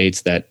CDC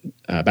states that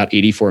about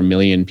 84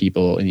 million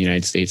people in the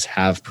United States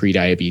have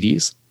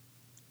prediabetes.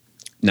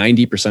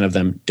 90% of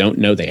them don't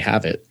know they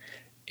have it.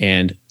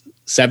 And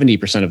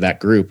 70% of that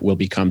group will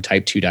become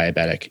type 2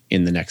 diabetic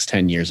in the next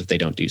 10 years if they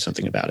don't do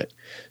something about it.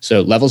 So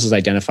Levels is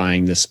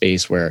identifying this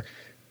space where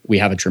we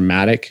have a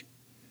dramatic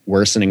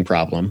worsening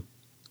problem.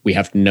 We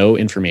have no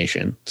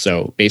information.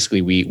 So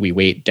basically we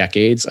wait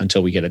decades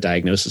until we get a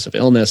diagnosis of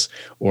illness,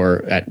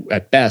 or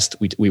at best,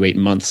 we wait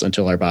months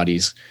until our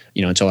bodies,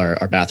 until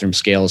our bathroom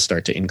scales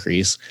start to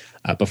increase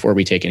before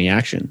we take any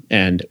action.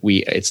 And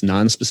it's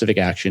non-specific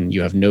action.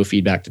 You have no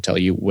feedback to tell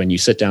you when you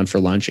sit down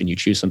for lunch and you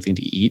choose something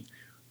to eat,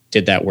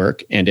 did that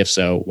work? And if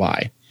so,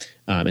 why?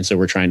 And so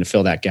we're trying to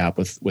fill that gap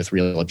with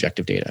real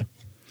objective data.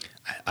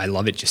 I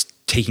love it. Just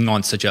taking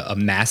on such a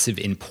massive,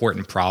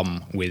 important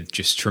problem with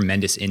just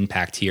tremendous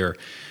impact here.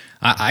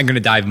 I'm going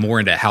to dive more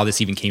into how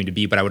this even came to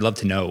be, but I would love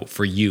to know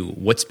for you,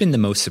 what's been the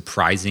most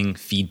surprising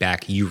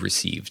feedback you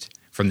received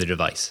from the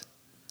device?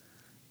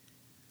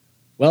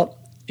 Well,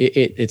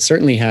 it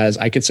certainly has.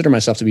 I consider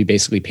myself to be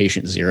basically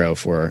patient zero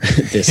for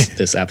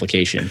this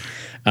application.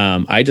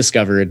 I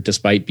discovered,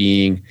 despite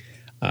being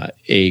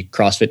a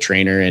CrossFit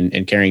trainer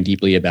and caring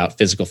deeply about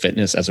physical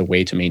fitness as a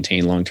way to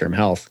maintain long-term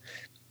health,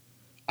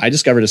 I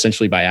discovered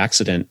essentially by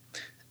accident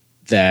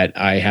that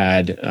I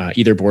had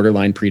either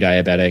borderline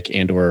pre-diabetic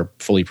and or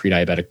fully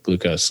pre-diabetic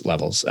glucose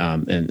levels.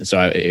 And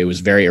so it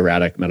was very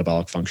erratic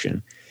metabolic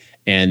function.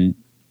 And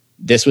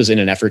this was in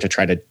an effort to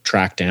try to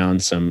track down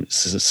some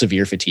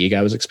severe fatigue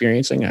I was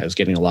experiencing. I was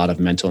getting a lot of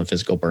mental and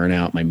physical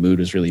burnout. My mood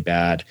was really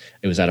bad.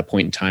 It was at a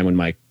point in time when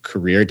my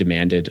career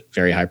demanded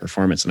very high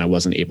performance and I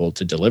wasn't able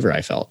to deliver,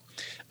 I felt.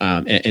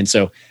 And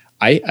so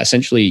I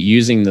essentially,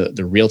 using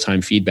the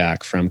real-time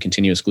feedback from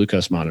continuous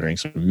glucose monitoring,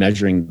 so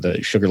measuring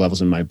the sugar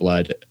levels in my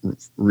blood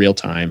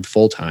real-time,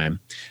 full-time,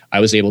 I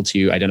was able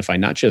to identify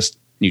not just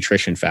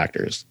nutrition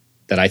factors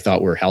that I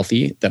thought were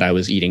healthy, that I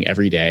was eating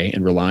every day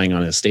and relying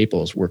on as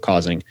staples, were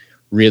causing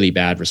really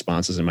bad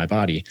responses in my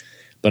body,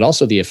 but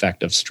also the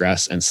effect of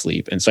stress and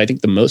sleep. And so I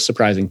think the most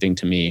surprising thing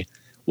to me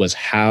was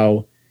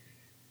how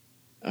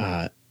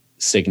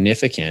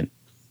significant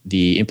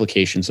the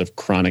implications of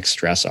chronic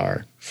stress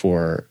are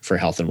for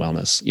health and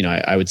wellness.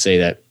 I would say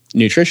that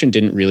nutrition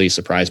didn't really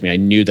surprise me. I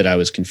knew that I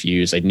was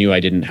confused. I knew I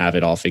didn't have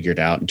it all figured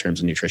out in terms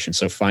of nutrition.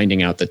 So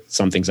finding out that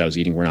some things I was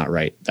eating were not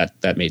right,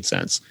 that made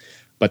sense.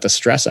 But the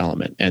stress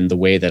element and the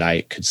way that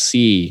I could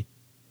see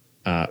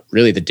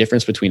really the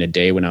difference between a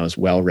day when I was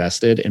well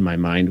rested and my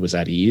mind was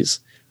at ease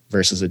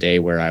versus a day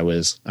where I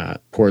was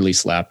poorly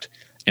slept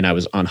and I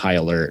was on high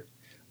alert.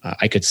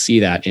 I could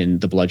see that in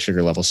the blood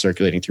sugar levels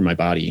circulating through my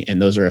body,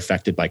 and those are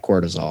affected by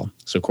cortisol.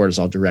 So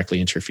cortisol directly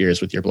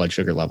interferes with your blood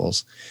sugar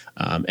levels.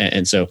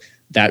 And so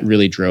that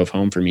really drove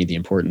home for me the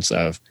importance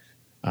of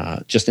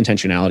just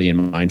intentionality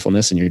and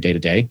mindfulness in your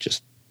day-to-day,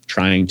 just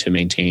trying to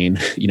maintain,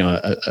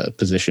 a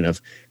position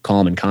of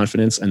calm and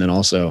confidence, and then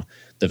also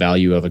the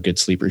value of a good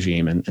sleep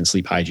regime and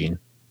sleep hygiene.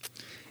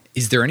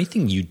 Is there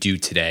anything you do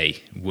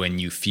today when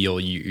you feel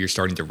you're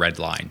starting to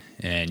redline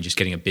and just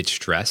getting a bit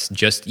stressed,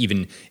 just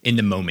even in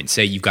the moment?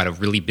 Say you've got a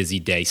really busy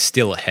day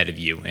still ahead of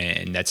you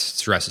and that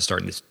stress is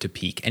starting to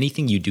peak.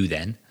 Anything you do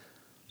then?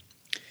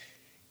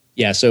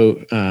 Yeah.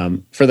 So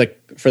for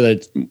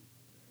the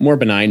more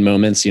benign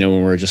moments,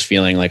 when we're just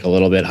feeling like a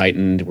little bit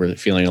heightened, we're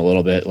feeling a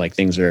little bit like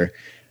things are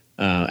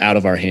out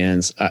of our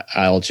hands,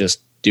 I'll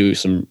just do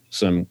some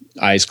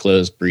eyes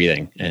closed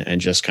breathing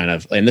and just kind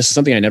of, and this is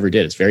something I never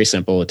did. It's very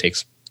simple. It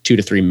takes 2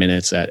 to 3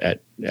 minutes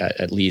at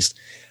least,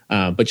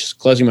 but just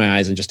closing my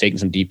eyes and just taking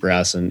some deep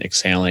breaths and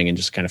exhaling and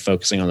just kind of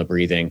focusing on the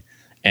breathing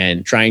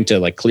and trying to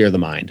like clear the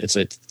mind.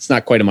 It's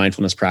not quite a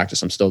mindfulness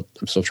practice. I'm still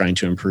trying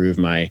to improve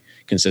my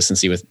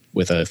consistency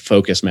with a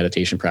focused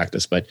meditation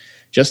practice, but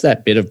just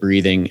that bit of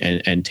breathing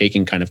and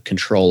taking kind of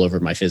control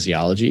over my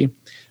physiology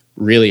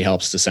really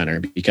helps to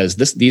center, because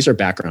these are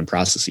background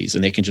processes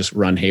and they can just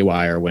run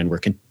haywire when we're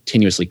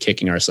continuously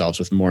kicking ourselves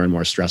with more and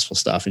more stressful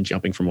stuff and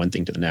jumping from one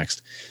thing to the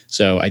next.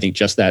 So I think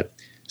just that,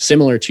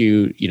 similar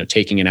to,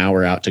 taking an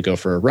hour out to go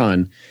for a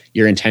run,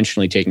 you're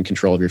intentionally taking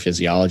control of your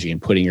physiology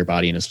and putting your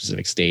body in a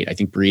specific state. I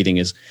think breathing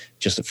is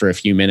just for a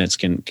few minutes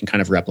can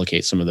kind of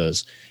replicate some of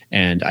those.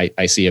 And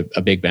I see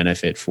a big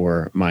benefit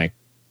for my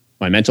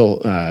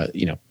mental,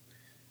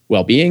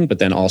 well-being, but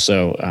then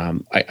also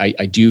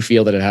I do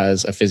feel that it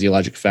has a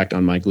physiologic effect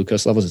on my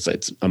glucose levels.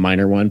 It's a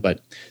minor one, but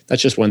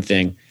that's just one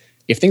thing.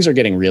 If things are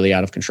getting really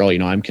out of control,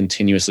 I'm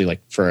continuously, like,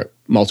 for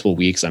multiple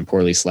weeks, I'm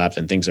poorly slept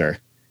and things are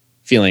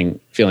feeling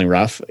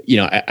rough.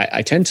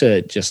 I tend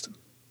to just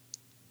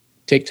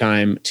take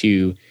time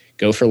to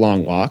go for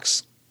long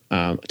walks,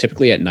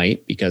 typically at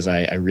night, because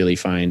I really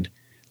find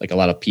like a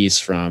lot of peace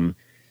from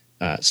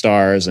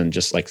stars and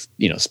just like,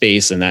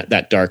 space and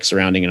that dark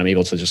surrounding, and I'm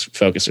able to just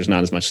focus. There's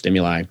not as much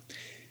stimuli.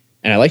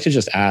 And I like to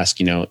just ask,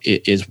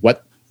 is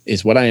what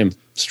I am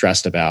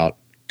stressed about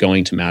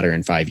going to matter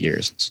in 5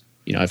 years?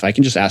 If I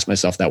can just ask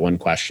myself that one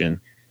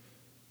question,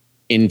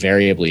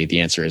 invariably the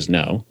answer is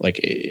no. Like,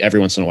 every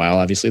once in a while,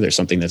 obviously there's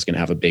something that's going to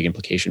have a big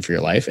implication for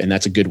your life. And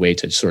that's a good way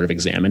to sort of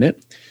examine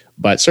it.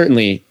 But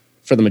certainly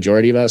for the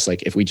majority of us,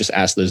 like, if we just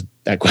ask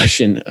that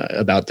question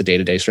about the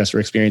day-to-day stress we're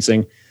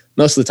experiencing,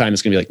 most of the time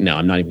it's going to be like, no,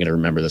 I'm not even going to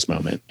remember this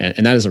moment.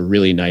 And that is a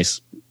really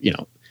nice,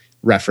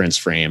 reference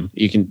frame.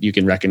 You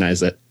can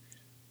recognize that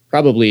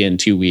probably in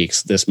 2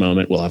 weeks, this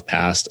moment will have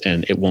passed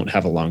and it won't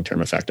have a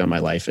long-term effect on my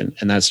life. And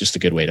that's just a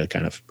good way to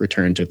kind of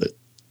return to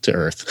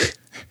earth.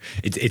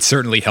 It's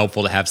certainly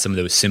helpful to have some of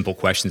those simple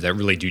questions that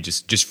really do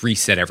just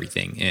reset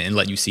everything and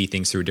let you see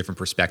things through a different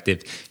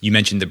perspective. You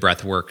mentioned the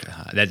breath work.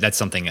 That's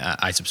something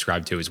I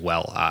subscribe to as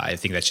well. I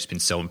think that's just been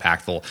so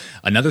impactful.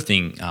 Another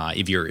thing,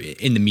 if you're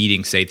in the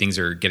meeting, say things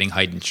are getting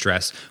heightened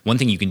stress, one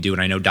thing you can do,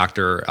 and I know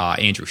Dr.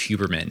 Andrew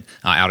Huberman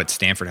out at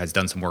Stanford has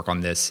done some work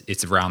on this,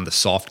 it's around the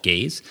soft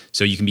gaze.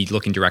 So you can be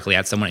looking directly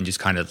at someone and just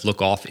kind of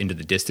look off into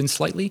the distance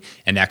slightly,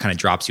 and that kind of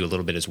drops you a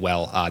little bit as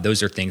well.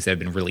 Those are things that have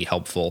been really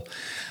helpful.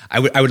 I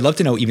would love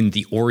to know even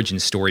the origin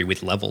story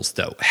with Levels,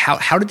 though.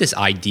 How did this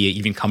idea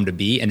even come to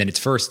be? And then it's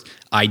first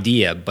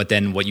idea, but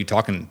then what you're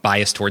talking,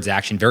 bias towards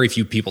action. Very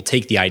few people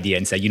take the idea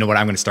and say, you know what,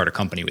 I'm going to start a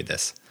company with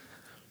this.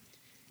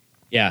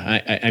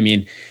 Yeah, I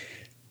mean,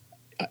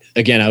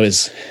 again, I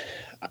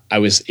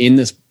was in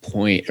this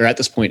point, or at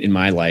this point in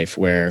my life,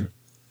 where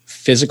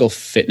physical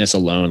fitness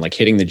alone, like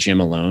hitting the gym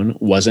alone,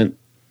 wasn't.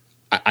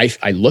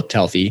 I looked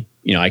healthy.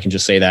 I can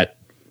just say that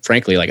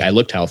frankly. Like, I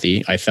looked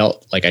healthy. I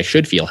felt like I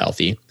should feel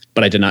healthy,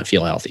 but I did not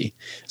feel healthy.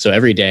 So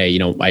every day,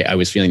 I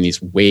was feeling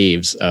these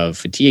waves of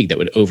fatigue that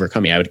would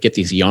overcome me. I would get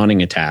these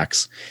yawning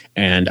attacks,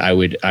 and I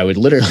would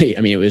literally,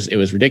 it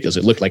was ridiculous.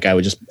 It looked like I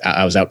was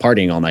out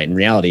partying all night. In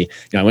reality,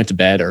 I went to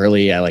bed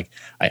early. I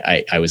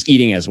was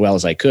eating as well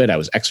as I could. I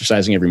was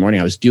exercising every morning.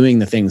 I was doing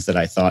the things that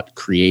I thought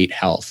create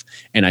health.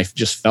 And I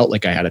just felt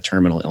like I had a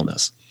terminal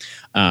illness.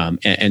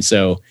 And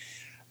so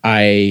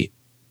I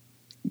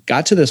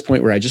got to this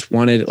point where I just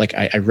wanted, like,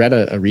 I read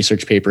a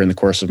research paper in the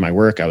course of my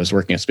work. I was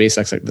working at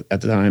SpaceX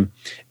at the time,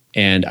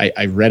 and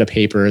I read a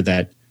paper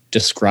that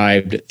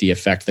described the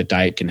effect that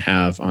diet can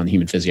have on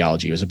human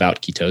physiology. It was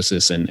about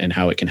ketosis and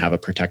how it can have a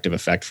protective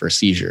effect for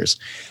seizures.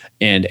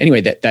 And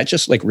anyway, that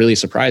just like really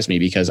surprised me,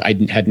 because I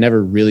had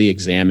never really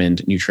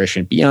examined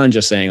nutrition beyond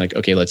just saying like,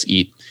 okay, let's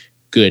eat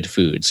good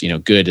foods.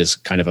 Good is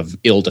kind of an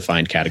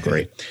ill-defined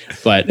category,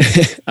 but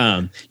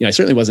I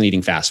certainly wasn't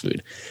eating fast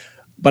food.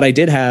 But I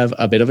did have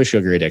a bit of a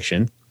sugar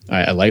addiction.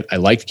 I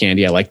liked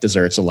candy. I liked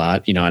desserts a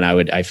lot, and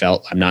I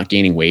felt I'm not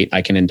gaining weight.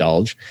 I can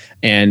indulge.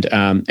 And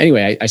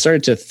anyway, I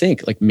started to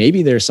think like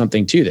maybe there's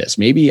something to this.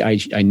 Maybe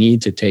I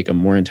need to take a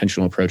more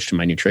intentional approach to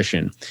my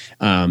nutrition,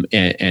 and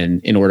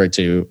in order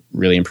to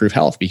really improve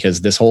health,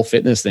 because this whole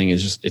fitness thing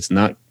is it's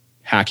not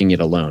hacking it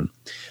alone.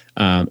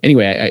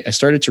 Anyway, I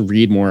started to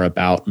read more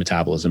about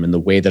metabolism and the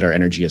way that our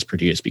energy is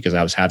produced, because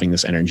I was having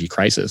this energy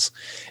crisis,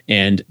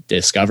 and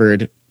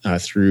discovered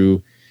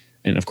through.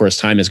 And of course,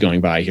 time is going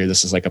by here.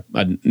 This is like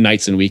a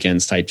nights and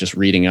weekends type, just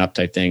reading up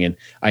type thing. And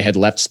I had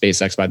left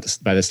SpaceX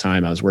by this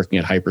time. I was working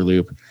at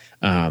Hyperloop.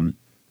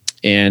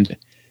 And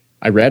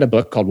I read a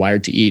book called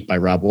Wired to Eat by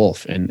Rob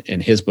Wolf. And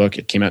his book,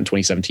 it came out in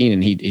 2017.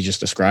 And he just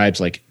describes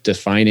like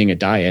defining a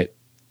diet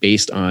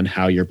based on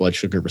how your blood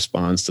sugar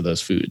responds to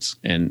those foods.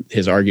 And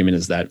his argument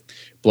is that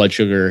blood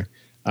sugar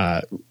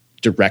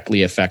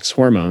directly affects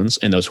hormones,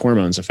 and those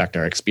hormones affect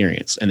our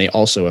experience, and they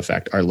also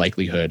affect our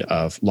likelihood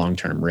of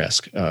long-term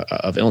risk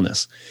of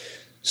illness.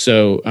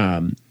 So,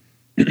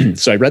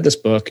 so I read this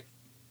book.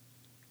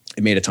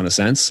 It made a ton of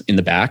sense. In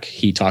the back,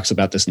 he talks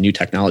about this new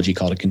technology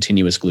called a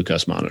continuous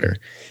glucose monitor,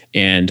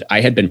 and I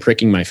had been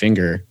pricking my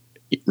finger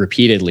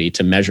repeatedly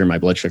to measure my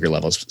blood sugar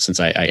levels since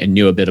I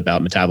knew a bit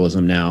about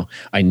metabolism. Now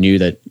I knew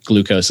that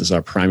glucose is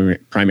our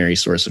primary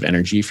source of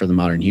energy for the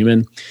modern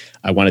human.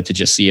 I wanted to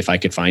just see if I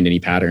could find any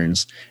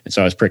patterns. And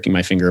so I was pricking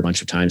my finger a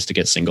bunch of times to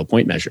get single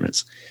point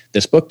measurements.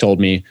 This book told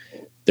me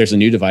there's a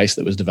new device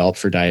that was developed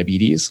for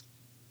diabetes,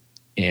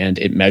 and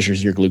it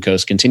measures your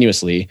glucose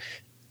continuously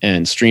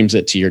and streams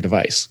it to your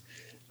device.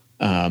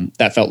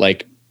 That felt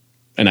like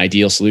an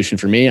ideal solution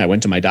for me. I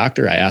went to my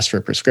doctor, I asked for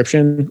a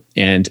prescription,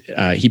 and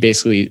he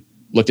basically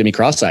looked at me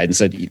cross-eyed and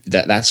said,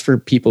 that's for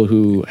people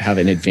who have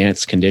an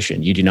advanced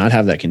condition. You do not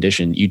have that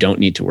condition. You don't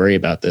need to worry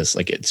about this.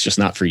 Like, it's just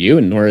not for you.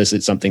 And nor is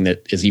it something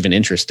that is even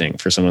interesting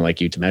for someone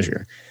like you to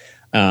measure.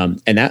 And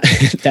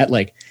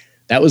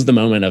that was the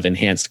moment of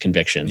enhanced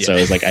conviction. Yeah. So it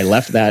was like, I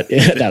left that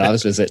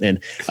office visit,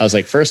 and I was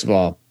like, first of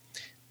all,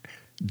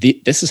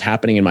 this is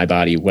happening in my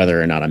body,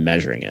 whether or not I'm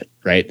measuring it.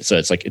 Right. So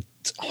it's like,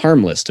 it's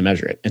harmless to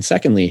measure it. And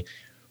secondly,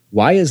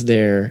 why is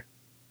there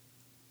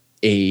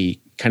a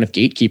kind of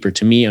gatekeeper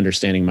to me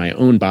understanding my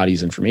own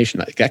body's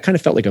information? That kind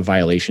of felt like a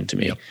violation to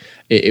me. Yep.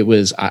 It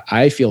was,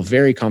 I feel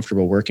very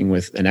comfortable working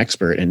with an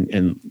expert,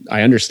 and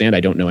I understand I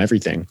don't know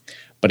everything,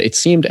 but it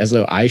seemed as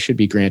though I should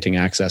be granting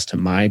access to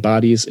my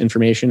body's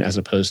information as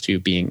opposed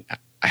to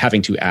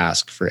having to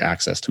ask for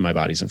access to my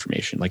body's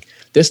information. Like,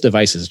 this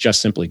device is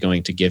just simply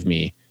going to give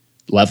me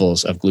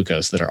levels of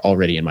glucose that are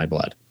already in my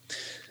blood.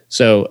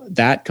 So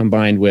that,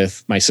 combined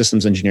with my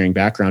systems engineering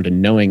background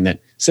and knowing that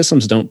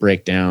systems don't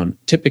break down,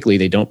 typically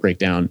they don't break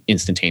down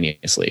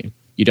instantaneously.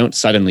 You don't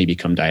suddenly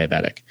become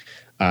diabetic.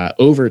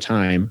 Over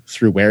time,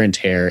 through wear and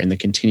tear and the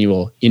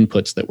continual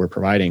inputs that we're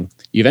providing,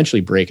 you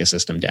eventually break a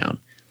system down.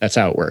 That's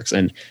how it works.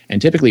 And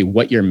typically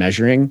what you're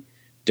measuring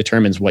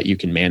determines what you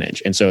can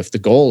manage. And so if the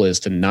goal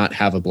is to not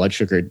have a blood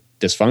sugar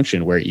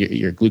dysfunction where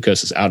your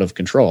glucose is out of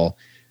control,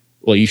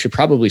 well, you should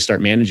probably start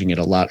managing it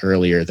a lot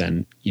earlier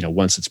than,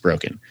 once it's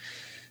broken.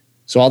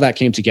 So all that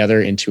came together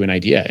into an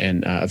idea,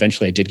 and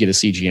eventually I did get a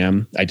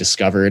CGM. I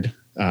discovered,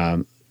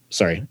 that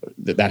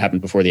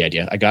happened before the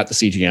idea. I got the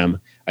CGM.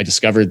 I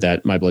discovered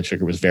that my blood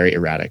sugar was very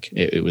erratic.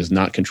 It was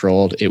not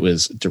controlled. It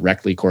was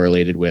directly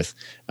correlated with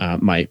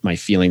my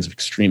feelings of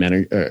extreme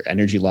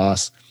energy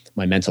loss,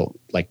 my mental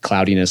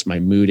cloudiness, my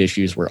mood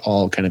issues were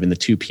all kind of in the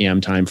 2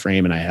 p.m. time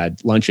frame. And I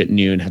had lunch at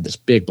noon, had this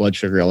big blood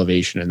sugar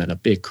elevation, and then a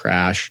big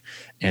crash.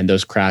 And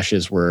those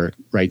crashes were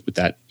right with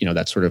that,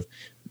 that sort of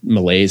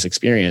malaise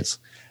experience.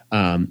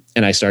 And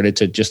I started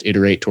to just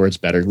iterate towards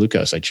better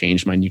glucose. I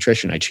changed my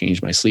nutrition. I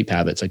changed my sleep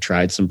habits. I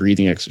tried some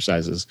breathing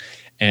exercises.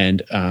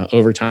 And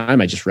over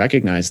time, I just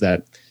recognized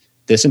that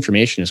this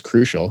information is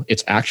crucial.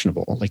 It's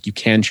actionable. Like, you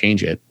can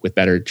change it with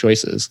better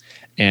choices.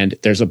 And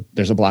there's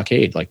a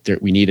blockade.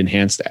 We need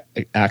enhanced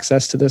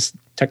access to this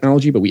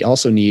technology, but we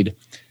also need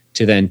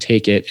to then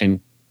take it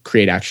and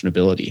create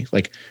actionability.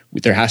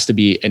 There has to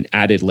be an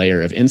added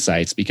layer of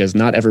insights, because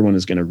not everyone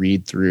is going to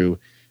read through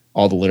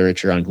all the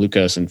literature on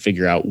glucose and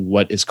figure out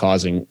what is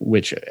causing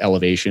which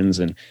elevations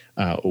and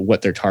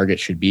what their target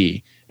should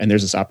be. And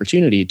there's this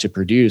opportunity to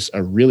produce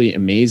a really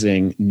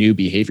amazing new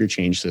behavior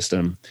change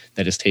system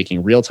that is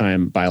taking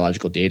real-time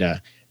biological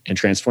data and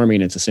transforming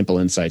it into simple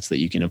insights that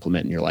you can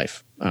implement in your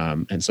life.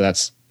 And so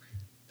that's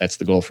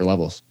the goal for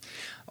Levels.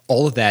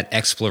 all of that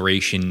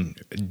exploration,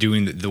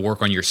 doing the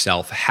work on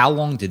yourself, how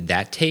long did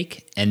that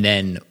take? And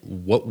then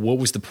what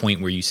was the point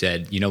where you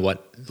said, you know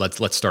what,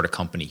 let's start a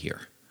company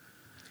here?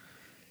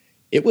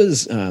 It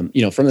was, from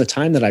the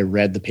time that I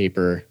read the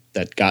paper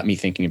that got me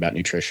thinking about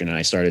nutrition, and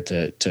I started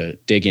to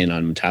dig in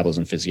on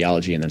metabolism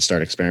physiology and then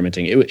start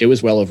experimenting. It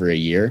was well over a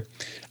year.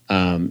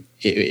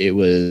 It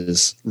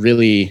was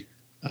really,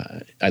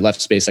 I left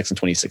SpaceX in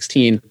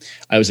 2016.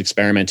 I was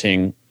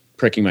experimenting,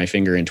 pricking my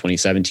finger in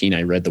 2017.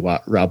 I read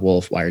the Rob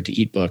Wolf Wired to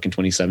Eat book in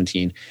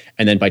 2017.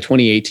 And then by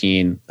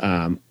 2018,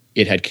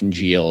 it had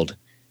congealed.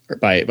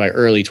 By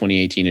early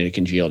 2018, it had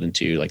congealed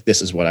into like,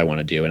 this is what I want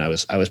to do. And I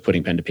was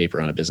putting pen to paper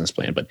on a business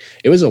plan, but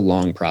it was a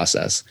long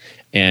process.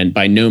 And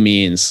by no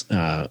means,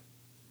 I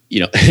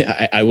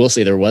will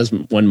say there was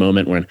one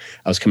moment when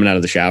I was coming out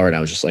of the shower and I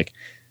was just like,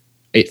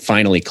 it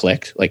finally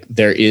clicked. Like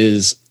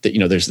there's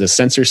this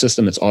sensor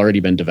system that's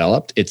already been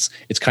developed. It's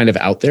kind of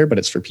out there, but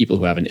it's for people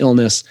who have an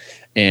illness,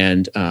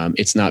 and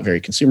it's not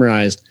very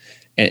consumerized.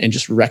 And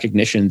just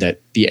recognition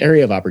that the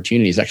area of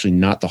opportunity is actually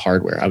not the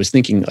hardware. I was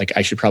thinking like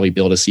I should probably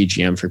build a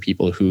CGM for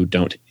people who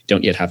don't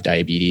yet have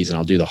diabetes, and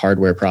I'll do the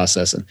hardware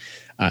process. And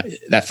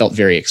that felt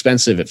very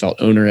expensive. It felt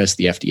onerous.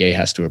 The FDA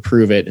has to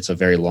approve it. It's a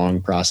very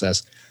long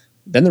process.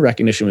 Then the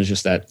recognition was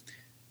just that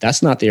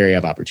that's not the area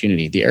of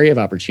opportunity. The area of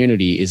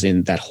opportunity is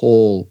in that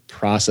whole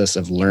process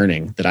of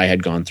learning that I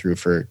had gone through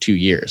for 2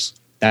 years.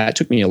 That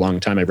took me a long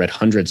time. I read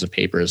hundreds of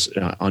papers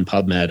on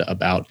PubMed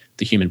about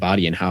the human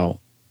body and how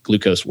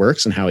glucose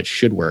works and how it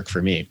should work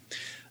for me.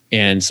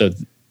 And so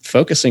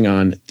focusing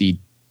on the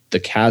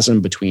chasm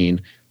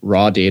between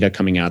raw data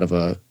coming out of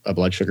a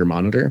blood sugar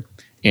monitor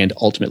and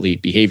ultimately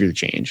behavior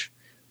change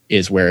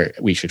is where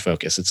we should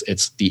focus.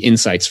 It's the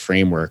insights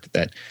framework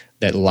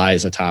that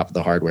lies atop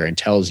the hardware and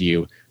tells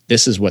you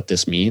this is what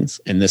this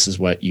means and this is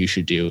what you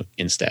should do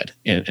instead.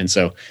 And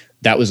so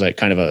that was like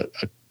kind of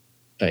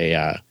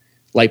a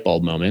light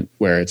bulb moment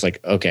where it's like,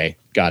 okay,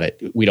 got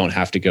it. We don't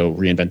have to go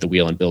reinvent the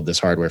wheel and build this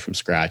hardware from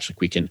scratch. Like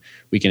we can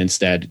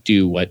instead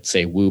do what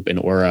say Whoop and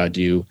Oura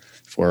do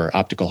for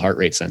optical heart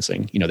rate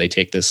sensing. They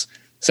take this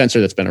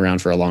sensor that's been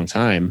around for a long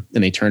time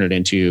and they turn it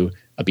into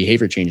a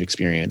behavior change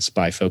experience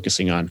by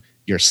focusing on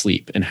your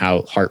sleep and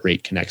how heart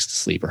rate connects to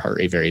sleep, or heart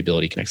rate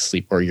variability connects to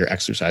sleep, or your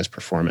exercise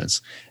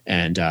performance.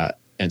 And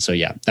so,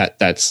 yeah,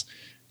 that's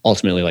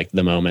ultimately like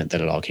the moment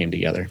that it all came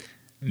together.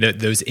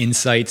 Those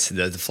insights,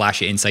 the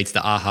flash of insights,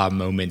 the aha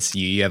moments,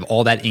 you have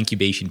all that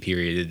incubation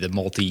period, the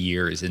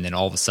multi-years, and then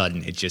all of a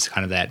sudden it's just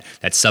kind of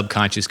that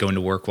subconscious going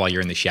to work while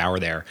you're in the shower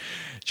there.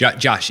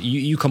 Josh,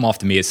 you come off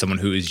to me as someone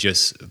who is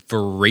just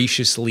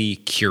voraciously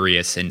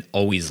curious and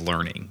always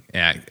learning.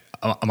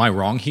 Am I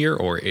wrong here,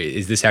 or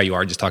is this how you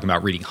are, just talking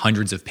about reading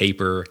hundreds of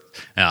paper,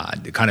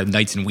 kind of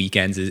nights and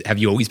weekends? Have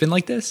you always been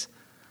like this?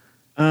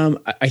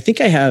 I think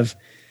I have.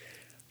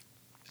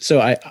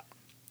 So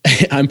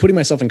I'm putting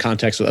myself in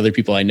context with other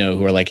people I know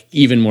who are like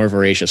even more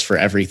voracious for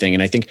everything.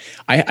 And I think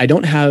I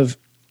don't have,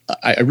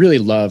 I really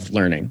love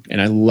learning,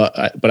 and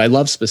but I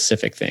love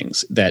specific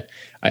things that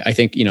I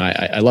think,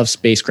 I love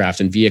spacecraft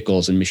and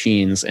vehicles and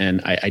machines,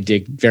 and I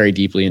dig very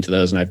deeply into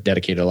those, and I've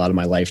dedicated a lot of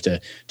my life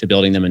to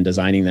building them and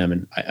designing them.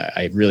 And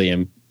I really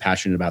am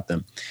passionate about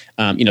them.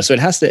 So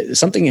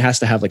something has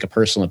to have like a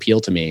personal appeal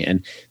to me.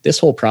 And this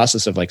whole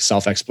process of like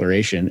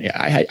self-exploration,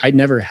 I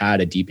never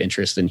had a deep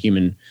interest in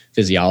human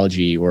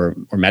physiology or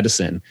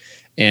medicine.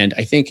 And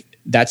I think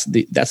that's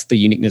the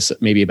uniqueness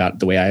maybe about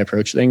the way I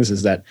approach things,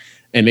 is that,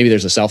 and maybe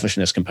there's a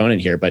selfishness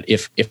component here, but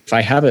if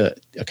I have a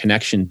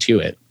connection to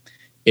it,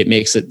 it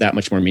makes it that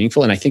much more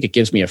meaningful. And I think it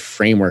gives me a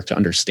framework to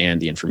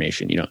understand the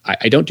information.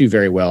 I don't do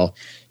very well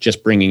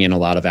just bringing in a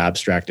lot of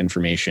abstract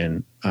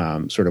information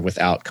sort of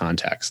without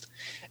context.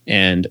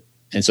 And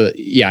so,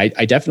 yeah,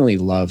 I definitely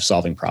love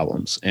solving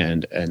problems.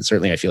 And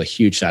certainly I feel a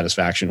huge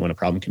satisfaction when a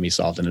problem can be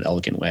solved in an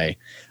elegant way.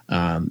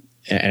 And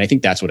I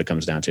think that's what it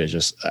comes down to, is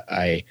just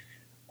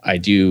I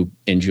do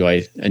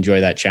enjoy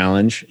that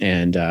challenge.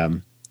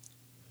 And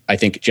I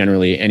think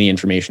generally any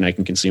information I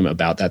can consume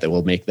about that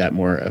will make that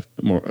more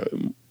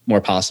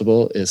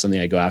possible is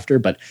something I go after.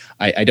 But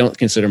I don't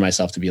consider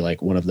myself to be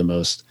like one of the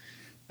most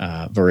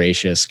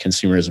voracious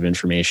consumers of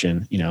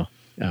information.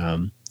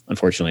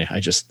 Unfortunately,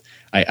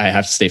 I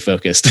have to stay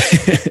focused.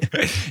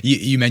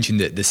 You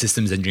mentioned the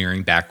systems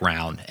engineering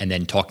background, and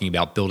then talking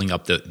about building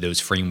up those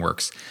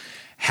frameworks.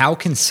 How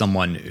can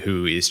someone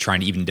who is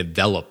trying to even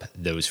develop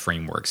those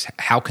frameworks,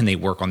 how can they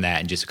work on that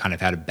and just kind of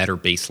have a better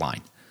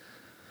baseline?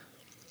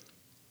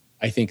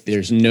 I think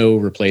there's no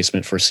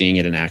replacement for seeing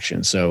it in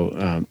action.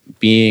 So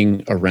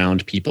being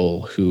around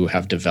people who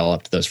have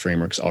developed those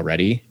frameworks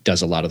already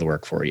does a lot of the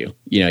work for you.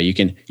 You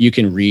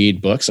can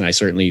read books, and I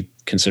certainly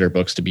consider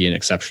books to be an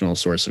exceptional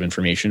source of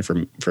information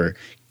for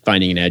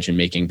finding an edge and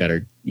making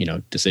better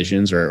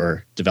decisions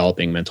or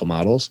developing mental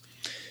models.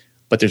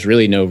 But there's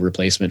really no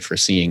replacement for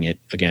seeing it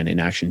again in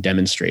action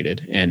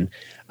demonstrated. And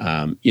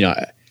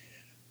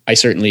I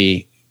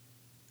certainly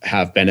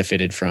have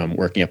benefited from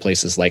working at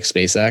places like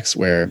SpaceX,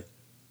 where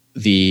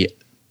the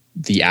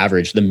the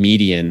average, the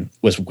median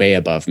was way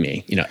above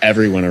me.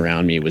 Everyone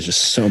around me was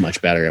just so much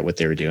better at what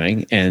they were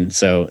doing. And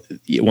so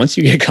once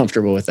you get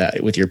comfortable with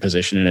that, with your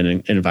position in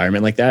an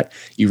environment like that,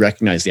 you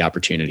recognize the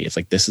opportunity. It's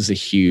like, this is a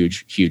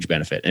huge, huge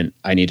benefit, and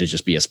I need to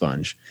just be a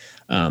sponge.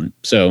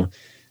 So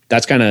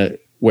that's kind of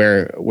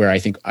where I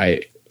think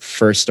I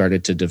first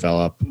started to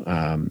develop.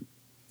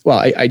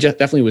 I just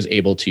definitely was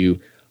able to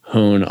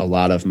hone a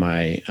lot of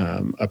my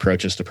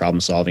approaches to problem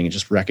solving and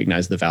just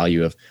recognize the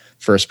value of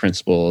first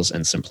principles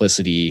and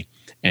simplicity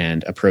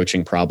and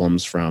approaching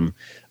problems from,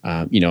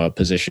 a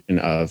position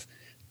of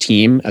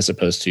team as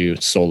opposed to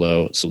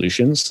solo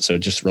solutions. So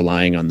just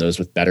relying on those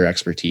with better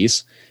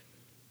expertise.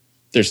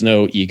 There's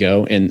no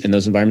ego in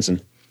those environments.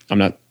 And I'm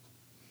not,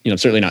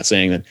 certainly not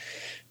saying that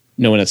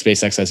no one at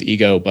SpaceX has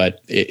ego,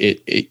 but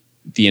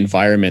the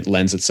environment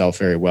lends itself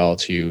very well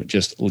to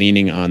just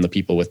leaning on the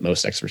people with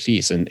most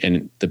expertise.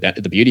 And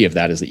the beauty of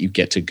that is that you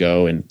get to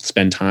go and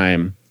spend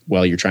time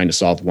while you're trying to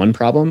solve one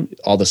problem,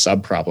 all the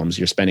sub problems,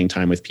 you're spending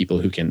time with people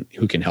who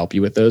can help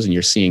you with those, and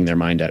you're seeing their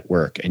mind at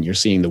work, and you're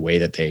seeing the way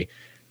that they,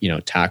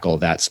 tackle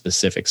that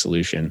specific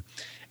solution.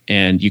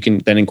 And you can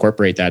then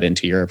incorporate that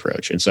into your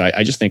approach. And so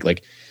I just think,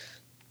 like,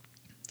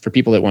 for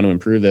people that want to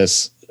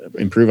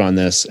improve on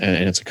this,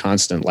 and it's a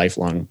constant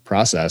lifelong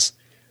process,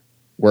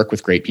 work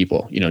with great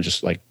people,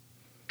 just like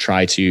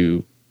try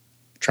to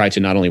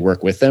not only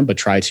work with them, but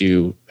try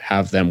to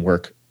have them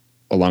work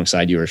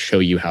alongside you or show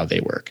you how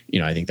they work.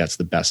 I think that's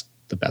the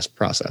best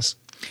process.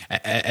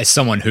 As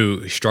someone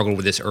who struggled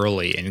with this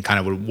early and kind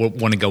of would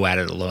want to go at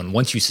it alone,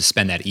 once you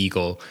suspend that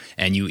ego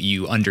and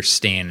you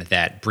understand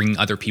that bringing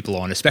other people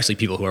on, especially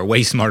people who are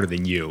way smarter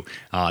than you,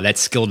 that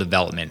skill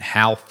development,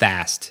 how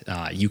fast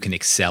you can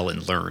excel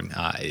and learn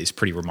is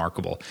pretty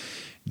remarkable.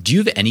 Do you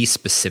have any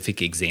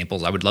specific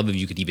examples? I would love if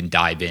you could even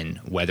dive in,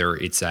 whether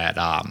it's at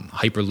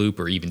Hyperloop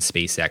or even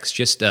SpaceX,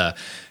 just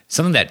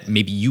something that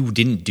maybe you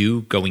didn't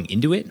do going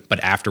into it, but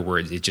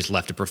afterwards it just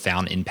left a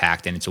profound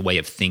impact, and it's a way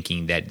of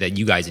thinking that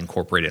you guys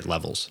incorporate at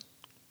Levels.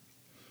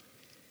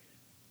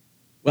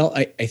 Well,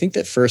 I think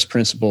that first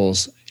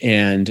principles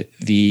and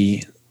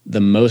the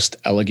most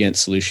elegant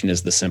solution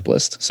is the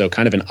simplest. So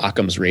kind of an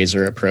Occam's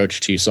razor approach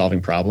to solving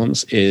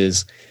problems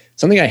is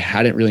something I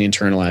hadn't really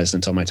internalized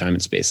until my time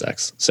at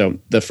SpaceX. So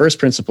the first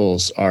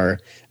principles are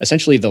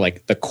essentially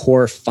the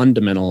core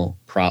fundamental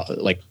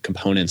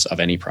components of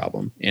any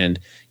problem. And,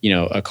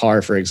 a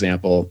car, for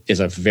example,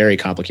 is a very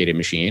complicated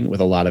machine with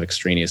a lot of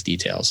extraneous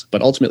details,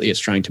 but ultimately it's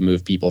trying to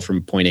move people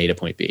from point A to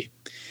point B.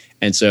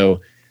 And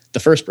so the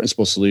first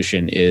principle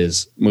solution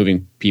is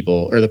moving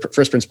people, or the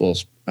first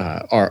principles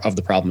of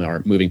the problem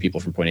are moving people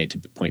from point A to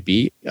point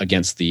B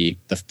against the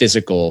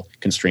physical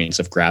constraints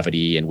of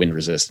gravity and wind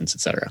resistance, et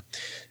cetera.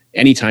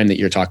 Anytime that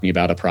you're talking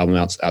about a problem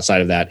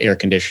outside of that, air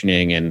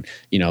conditioning and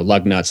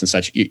lug nuts and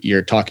such,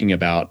 you're talking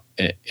about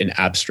an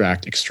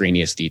abstract,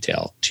 extraneous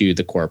detail to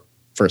the core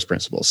first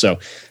principle. So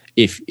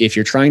if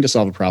you're trying to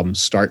solve a problem,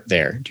 start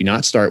there. Do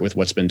not start with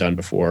what's been done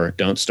before.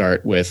 Don't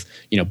start with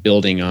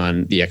building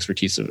on the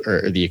expertise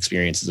or the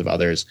experiences of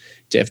others.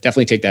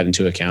 Definitely take that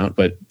into account.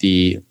 But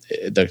the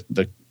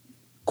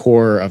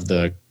core of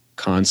the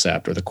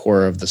concept or the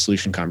core of the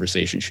solution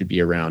conversation should be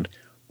around,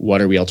 what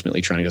are we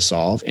ultimately trying to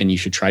solve? And you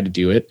should try to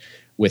do it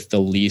with the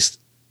least,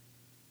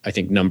 I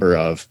think, number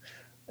of,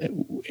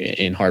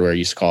 in hardware, you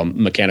used to call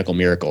them mechanical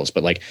miracles,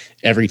 but like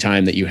every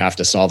time that you have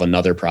to solve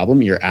another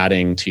problem, you're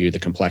adding to the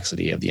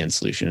complexity of the end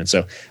solution. And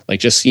so like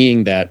just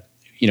seeing that,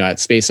 at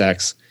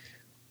SpaceX,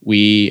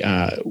 we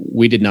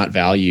did not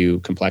value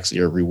complexity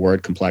or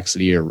reward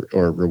complexity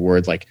or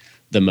reward like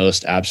the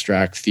most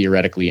abstract,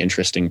 theoretically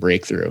interesting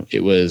breakthrough.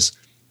 It was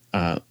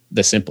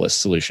the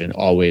simplest solution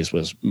always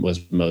was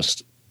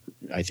most,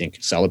 I think,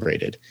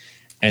 celebrated.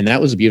 And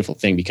that was a beautiful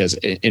thing because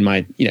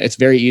it's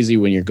very easy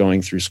when you're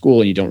going through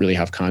school and you don't really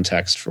have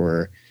context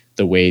for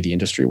the way the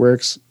industry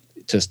works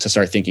to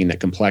start thinking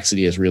that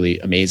complexity is really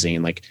amazing.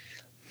 And like,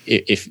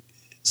 if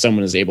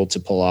someone is able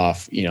to pull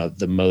off,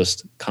 the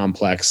most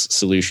complex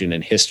solution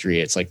in history,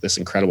 it's like this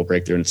incredible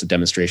breakthrough and it's a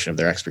demonstration of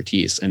their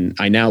expertise. And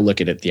I now look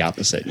at it the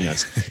opposite.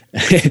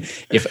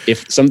 It's,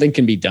 if something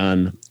can be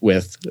done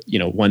with,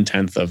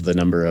 1/10 of the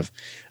number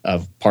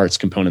of parts,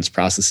 components,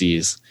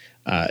 processes,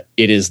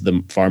 it is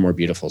the far more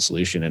beautiful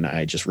solution. And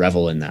I just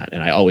revel in that.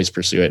 And I always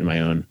pursue it in my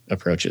own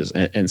approaches.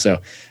 And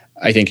so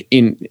I think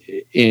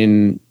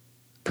in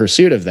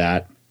pursuit of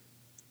that,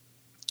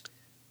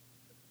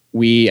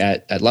 we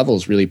at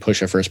Levels really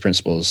push a first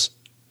principles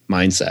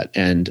mindset.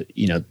 And,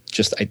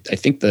 I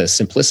think the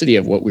simplicity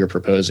of what we're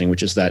proposing,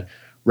 which is that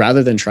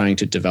rather than trying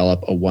to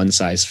develop a one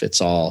size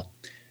fits all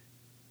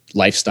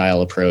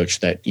lifestyle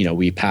approach that,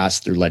 we pass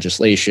through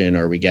legislation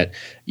or we get,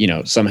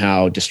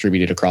 somehow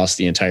distributed across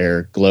the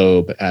entire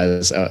globe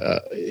as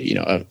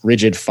a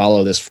rigid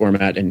follow this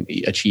format and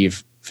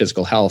achieve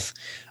physical health,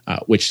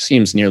 which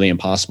seems nearly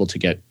impossible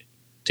to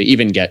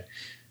even get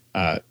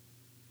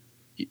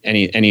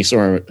any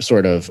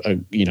sort of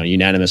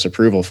unanimous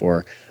approval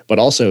for, but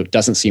also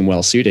doesn't seem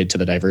well suited to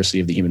the diversity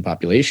of the human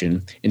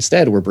population.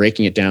 Instead, we're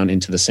breaking it down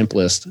into the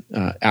simplest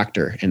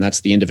actor, and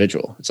that's the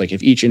individual. It's like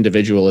if each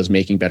individual is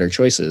making better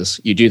choices,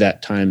 you do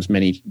that times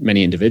many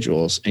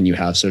individuals, and you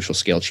have social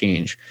scale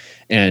change.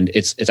 And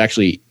it's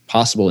actually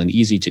possible and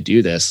easy to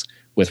do this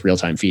with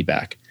real-time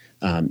feedback.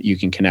 You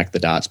can connect the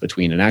dots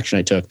between an action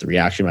I took, the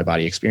reaction my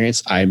body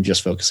experienced. I'm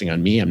just focusing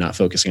on me. I'm not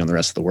focusing on the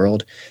rest of the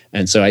world.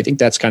 And so I think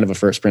that's kind of a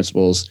first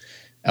principles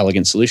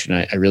elegant solution.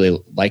 I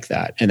really like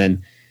that. And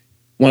then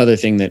one other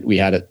thing that we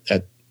had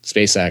at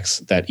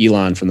SpaceX that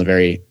Elon from the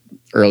very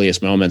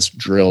earliest moments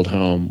drilled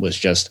home was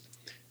just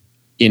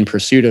in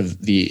pursuit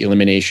of the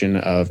elimination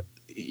of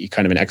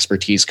kind of an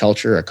expertise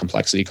culture, a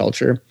complexity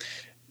culture.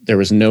 There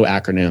was no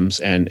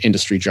acronyms, and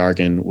industry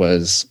jargon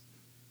was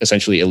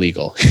essentially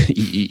illegal.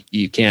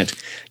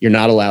 You're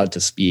not allowed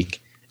to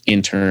speak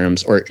in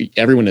terms, or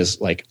everyone is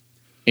like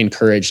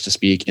encouraged to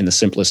speak in the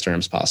simplest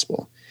terms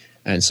possible.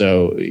 And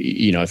so,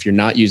 if you're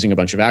not using a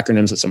bunch of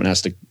acronyms that someone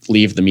has to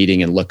leave the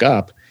meeting and look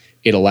up,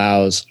 it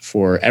allows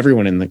for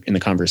everyone in the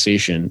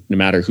conversation, no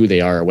matter who they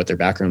are or what their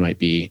background might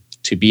be,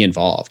 to be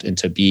involved and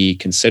to be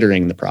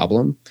considering the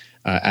problem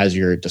as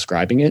you're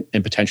describing it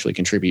and potentially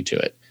contribute to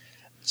it.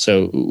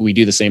 So we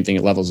do the same thing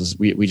at Levels. Is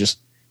we just,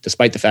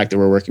 despite the fact that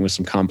we're working with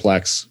some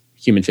complex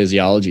human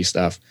physiology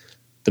stuff,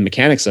 the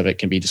mechanics of it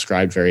can be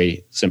described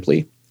very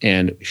simply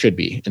and should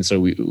be. And so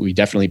we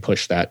definitely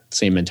push that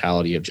same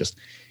mentality of just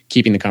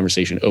keeping the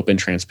conversation open,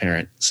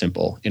 transparent,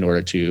 simple in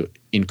order to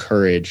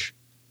encourage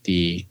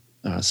the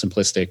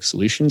simplistic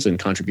solutions and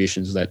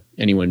contributions that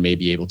anyone may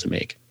be able to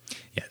make.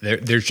 Yeah,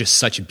 there's just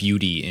such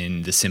beauty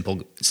in the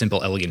simple,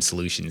 elegant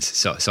solutions.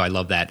 So I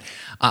love that.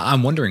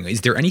 I'm wondering,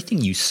 is there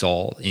anything you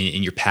saw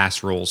in your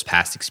past roles,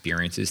 past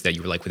experiences that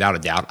you were like, without a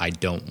doubt, I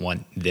don't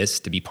want this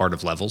to be part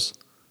of Levels?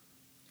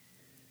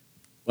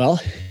 Well,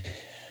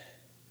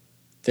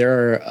 there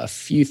are a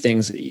few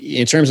things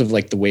in terms of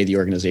like the way the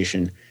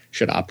organization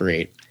should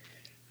operate.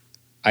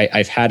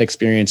 I've had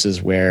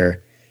experiences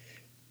where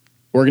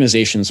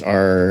organizations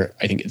are,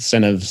 I think,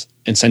 incentive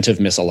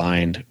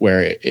misaligned,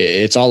 where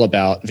it's all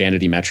about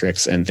vanity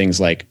metrics and things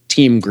like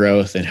team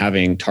growth and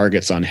having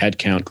targets on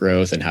headcount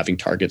growth and having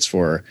targets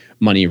for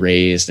money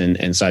raised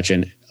and such.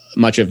 And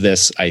much of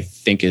this, I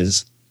think,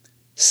 is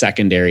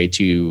secondary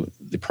to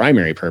the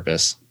primary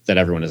purpose that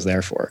everyone is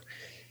there for.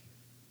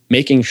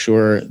 Making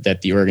sure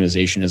that the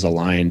organization is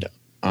aligned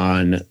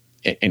on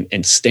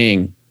and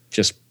staying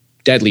just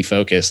deadly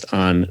focused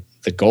on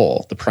the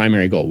goal, the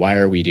primary goal. Why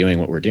are we doing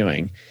what we're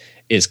doing?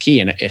 Is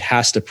key, and it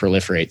has to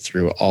proliferate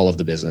through all of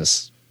the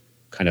business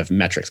kind of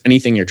metrics.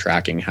 Anything you're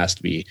tracking has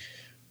to be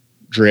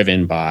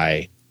driven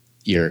by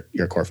your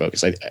core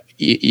focus.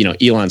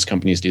 Elon's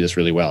companies do this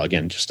really well.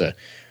 Again, just to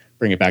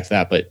bring it back to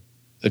that, but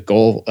the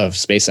goal of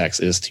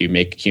SpaceX is to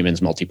make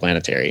humans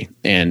multiplanetary,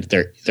 and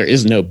there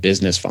is no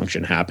business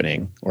function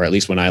happening, or at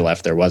least when I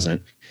left, there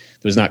wasn't.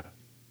 It was not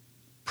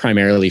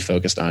primarily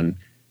focused on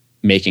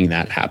making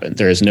that happen.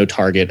 There is no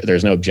target.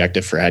 There's no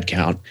objective for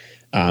headcount.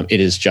 It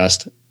is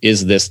just,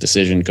 is this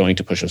decision going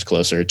to push us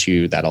closer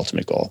to that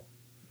ultimate goal?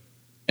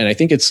 And I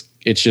think it's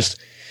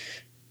just,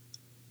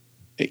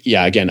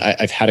 yeah, again,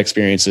 I've had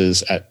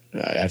experiences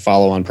I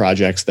follow on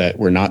projects that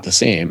were not the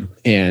same.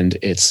 And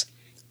it's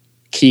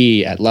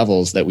key at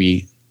Levels that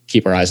we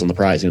keep our eyes on the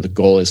prize. The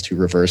goal is to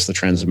reverse the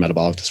trends of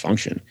metabolic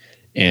dysfunction.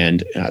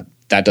 And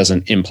that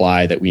doesn't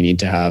imply that we need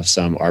to have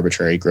some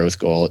arbitrary growth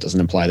goal. It doesn't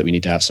imply that we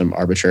need to have some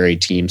arbitrary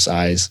team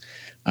size.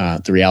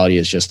 The reality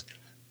is just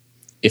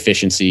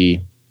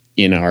efficiency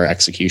in our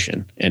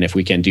execution. And if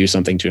we can do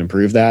something to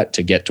improve that,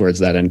 to get towards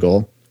that end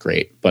goal,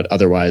 great. But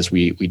otherwise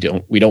we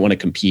don't want to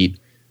compete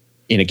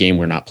in a game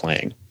we're not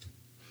playing.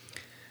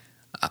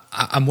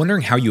 I'm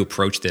wondering how you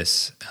approach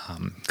this,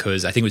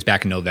 because I think it was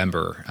back in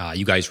November,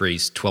 you guys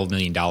raised $12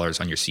 million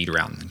on your seed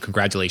round. And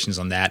congratulations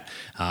on that,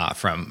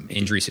 from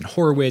Andreessen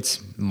Horowitz,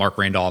 Mark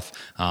Randolph,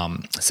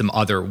 some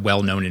other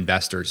well-known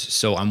investors.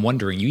 So I'm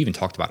wondering, you even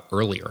talked about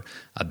earlier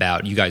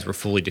about you guys were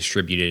fully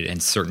distributed,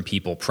 and certain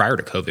people prior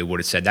to COVID would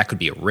have said that could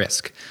be a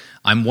risk.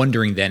 I'm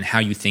wondering then how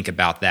you think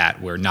about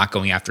that. We're not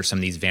going after some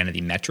of these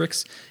vanity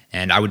metrics.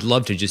 And I would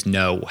love to just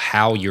know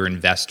how your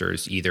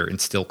investors either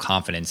instill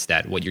confidence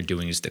that what you're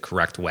doing is the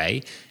correct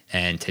way,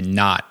 and to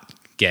not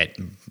get,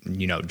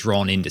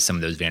 drawn into some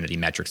of those vanity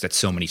metrics that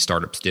so many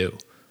startups do.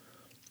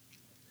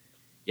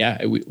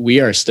 Yeah, we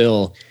are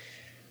still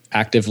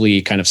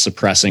actively kind of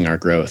suppressing our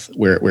growth.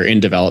 We're in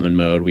development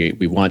mode.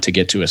 We want to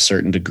get to a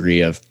certain degree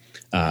of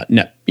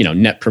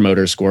net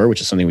promoter score,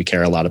 which is something we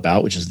care a lot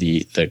about, which is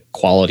the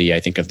quality, I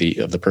think, of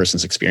the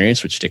person's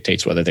experience, which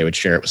dictates whether they would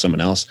share it with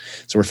someone else.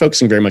 So we're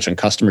focusing very much on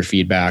customer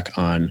feedback,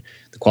 on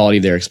the quality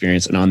of their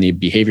experience, and on the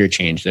behavior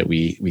change that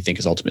we think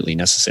is ultimately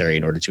necessary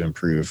in order to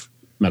improve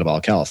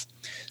metabolic health.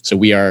 So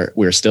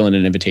we're still in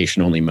an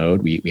invitation only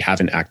mode. We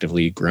haven't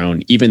actively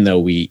grown, even though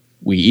we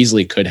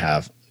easily could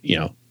have,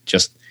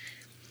 just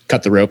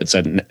cut the rope and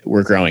said,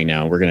 we're growing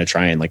now. We're going to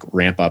try and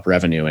ramp up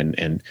revenue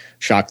and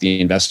shock the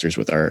investors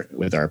with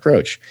our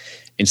approach.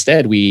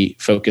 Instead, we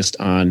focused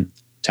on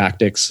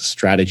tactics,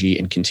 strategy,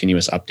 and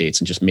continuous updates,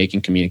 and just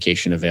making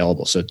communication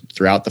available. So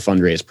throughout the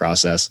fundraise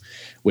process,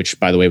 which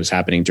by the way was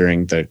happening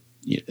during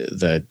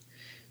the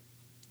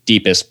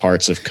deepest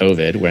parts of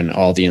COVID when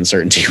all the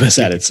uncertainty was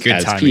at its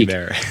peak.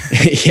 There.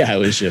 Yeah, it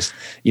was just,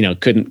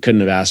 couldn't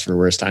have asked for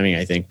worse timing,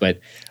 I think. But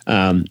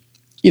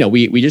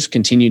we just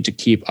continued to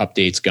keep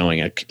updates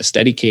going, a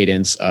steady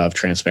cadence of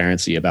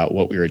transparency about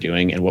what we were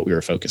doing and what we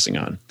were focusing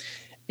on.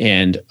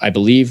 And I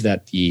believe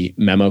that the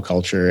memo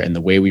culture and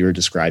the way we were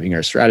describing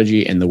our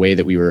strategy and the way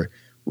that we were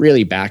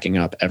really backing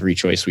up every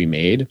choice we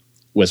made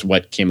was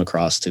what came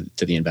across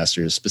to the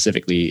investors,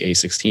 specifically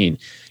A16.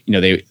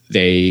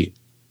 They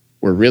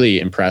were really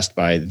impressed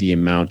by the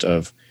amount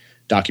of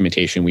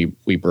documentation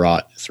we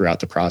brought throughout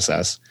the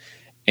process.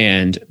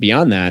 And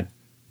beyond that,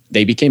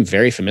 they became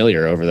very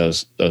familiar over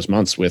those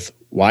months with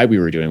why we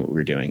were doing what we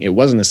were doing. It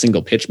wasn't a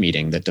single pitch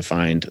meeting that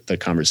defined the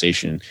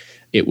conversation.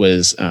 It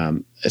was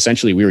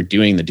essentially we were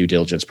doing the due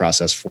diligence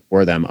process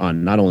for them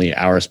on not only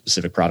our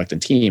specific product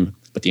and team,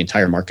 but the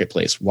entire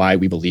marketplace, why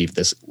we believe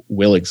this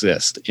will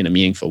exist in a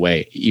meaningful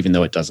way, even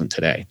though it doesn't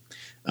today.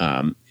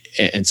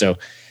 And so,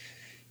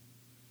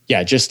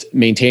 yeah, just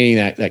maintaining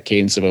that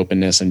cadence of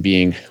openness and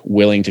being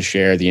willing to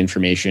share the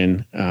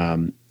information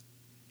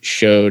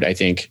showed, I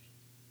think,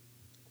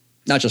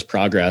 not just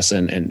progress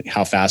and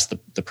how fast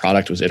the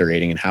product was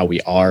iterating and how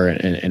we are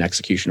an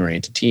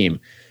execution-oriented team,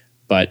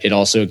 but it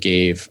also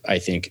gave, I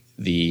think,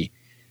 the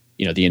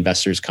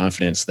investors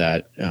confidence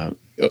that, and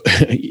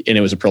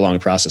it was a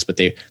prolonged process, but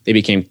it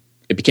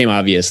became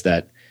obvious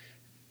that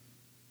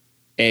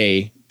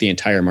the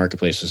entire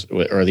marketplace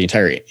or the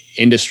entire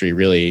industry,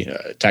 really,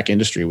 tech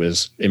industry,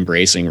 was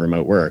embracing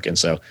remote work. And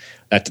so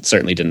that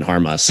certainly didn't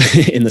harm us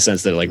in the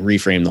sense that it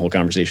reframed the whole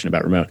conversation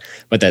about remote,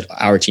 but that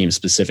our team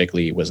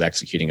specifically was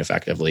executing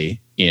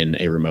effectively in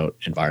a remote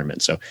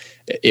environment. So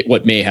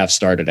what may have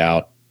started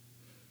out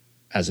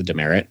as a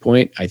demerit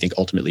point, I think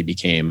ultimately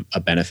became a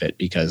benefit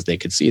because they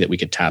could see that we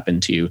could tap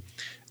into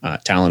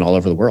talent all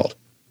over the world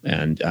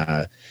and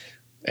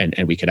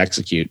we could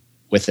execute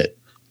with it.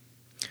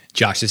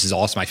 Josh, this is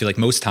awesome. I feel like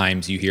most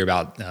times you hear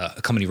about a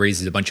company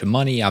raises a bunch of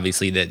money.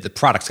 Obviously, the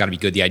product's got to be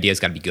good. The idea's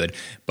got to be good.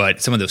 But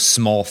some of those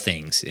small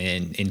things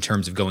in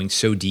terms of going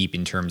so deep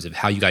in terms of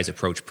how you guys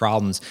approach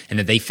problems and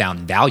that they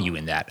found value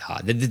in that,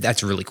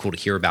 that's really cool to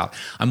hear about.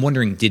 I'm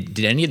wondering, did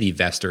any of the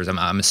investors,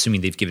 I'm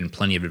assuming they've given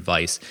plenty of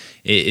advice.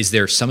 Is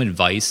there some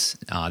advice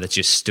that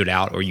just stood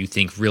out or you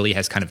think really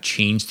has kind of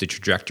changed the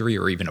trajectory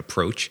or even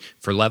approach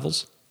for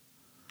Levels?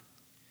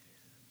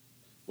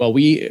 Well,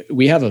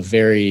 we have a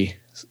very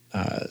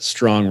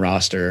strong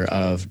roster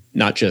of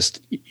not just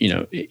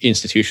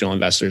institutional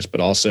investors, but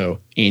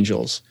also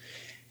angels,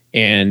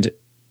 and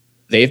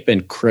they've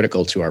been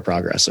critical to our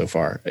progress so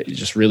far.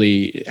 Just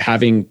really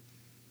having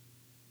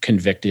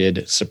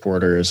convicted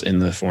supporters in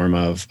the form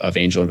of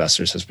angel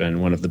investors has been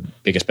one of the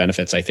biggest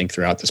benefits, I think,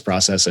 throughout this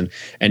process.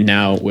 And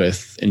now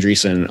with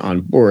Andreessen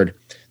on board,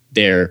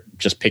 they're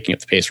just picking up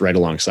the pace right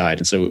alongside.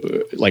 And so,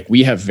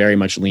 we have very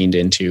much leaned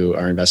into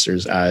our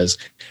investors as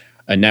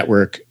a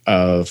network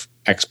of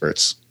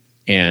experts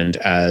and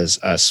as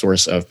a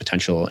source of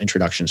potential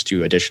introductions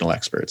to additional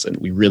experts. And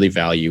we really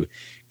value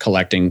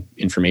collecting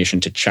information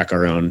to check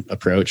our own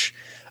approach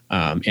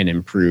and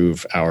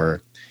improve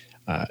our,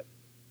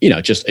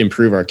 just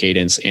improve our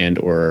cadence and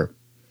or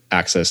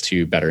access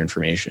to better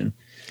information.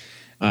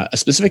 A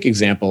specific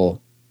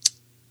example,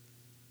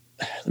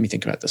 let me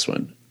think about this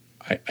one.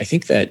 I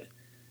think that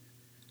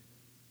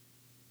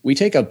we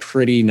take a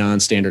pretty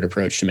non-standard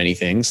approach to many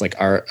things. Like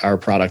our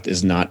product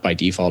is not by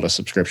default a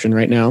subscription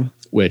right now,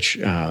 which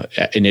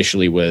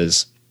initially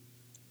was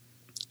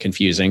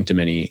confusing to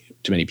many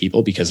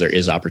people because there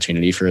is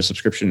opportunity for a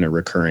subscription, a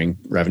recurring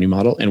revenue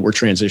model, and we're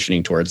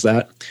transitioning towards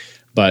that.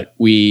 But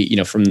we,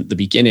 from the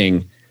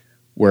beginning,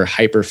 we're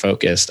hyper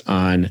focused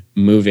on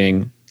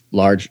moving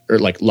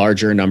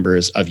larger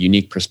numbers of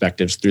unique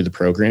perspectives through the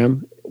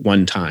program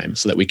one time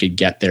so that we could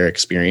get their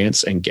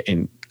experience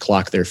and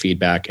clock their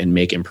feedback and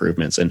make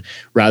improvements. And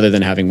rather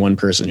than having one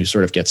person who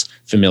sort of gets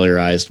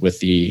familiarized with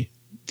the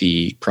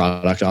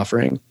product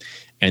offering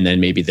and then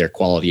maybe their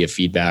quality of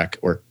feedback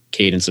or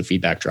cadence of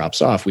feedback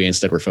drops off, we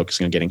instead were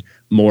focusing on getting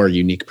more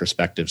unique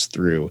perspectives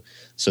through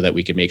so that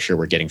we could make sure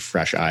we're getting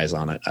fresh eyes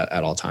on it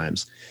at all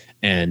times.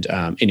 And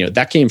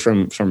that came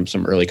from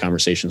some early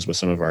conversations with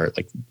some of our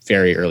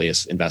very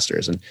earliest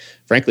investors. And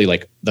frankly,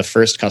 the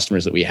first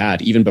customers that we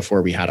had, even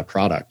before we had a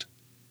product,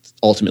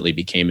 ultimately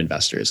became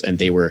investors. And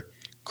they were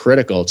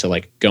critical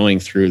to going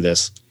through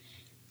this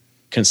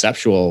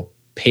conceptual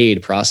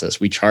paid process.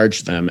 We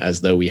charged them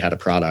as though we had a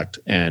product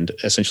and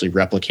essentially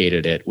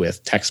replicated it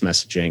with text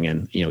messaging.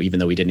 And, even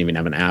though we didn't even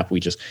have an app, we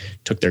just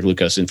took their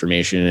glucose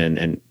information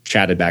and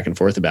chatted back and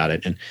forth about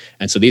it.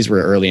 And so these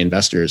were early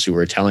investors who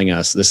were telling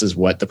us, this is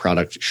what the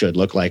product should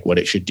look like, what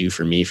it should do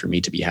for me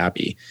to be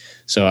happy.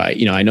 So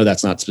I know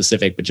that's not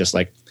specific, but just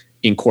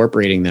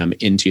incorporating them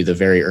into the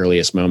very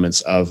earliest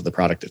moments of the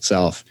product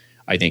itself,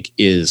 I think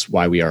is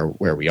why we are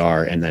where we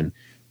are. And then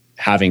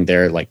having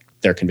their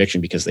their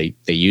conviction because they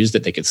used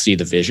it, they could see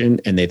the vision,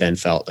 and they then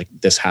felt like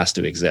this has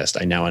to exist.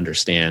 I now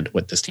understand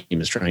what this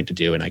team is trying to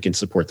do, and I can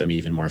support them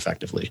even more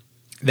effectively.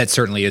 That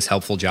certainly is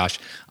helpful, Josh.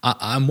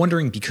 I'm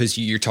wondering, because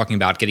you're talking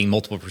about getting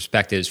multiple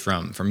perspectives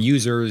from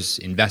users,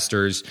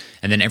 investors,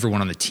 and then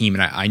everyone on the team,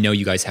 and I know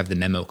you guys have the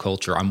memo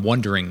culture. I'm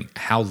wondering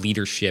how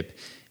leadership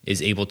is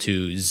able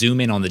to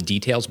zoom in on the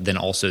details, but then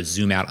also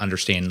zoom out,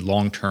 understand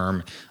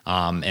long-term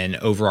and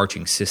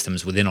overarching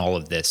systems within all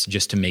of this,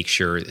 just to make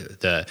sure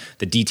the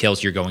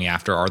details you're going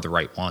after are the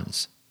right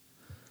ones.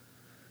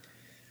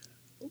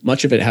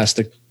 Much of it has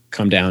to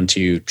come down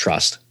to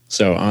trust.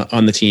 So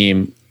on the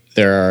team,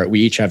 we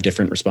each have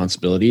different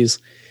responsibilities.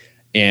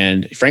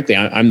 And frankly,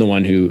 I'm the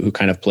one who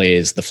kind of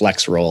plays the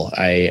flex role.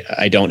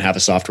 I don't have a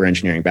software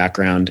engineering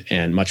background,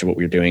 and much of what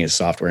we're doing is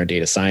software and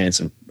data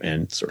science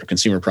and sort of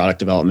consumer product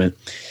development.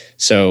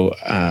 So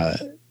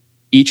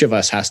each of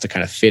us has to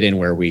kind of fit in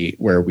where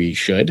we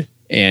should.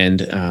 And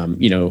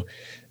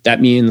that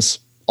means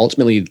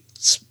ultimately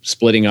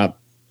splitting up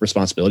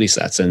responsibility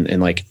sets.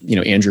 And like,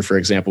 Andrew, for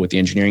example, with the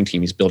engineering team,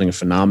 he's building a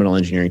phenomenal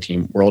engineering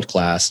team,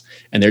 world-class,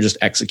 and they're just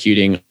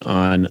executing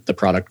on the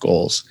product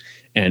goals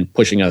and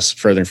pushing us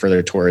further and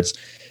further towards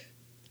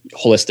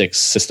holistic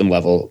system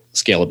level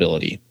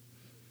scalability.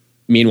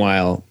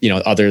 Meanwhile,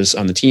 others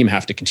on the team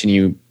have to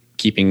continue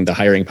keeping the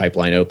hiring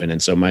pipeline open.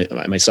 And so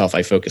myself,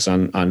 I focus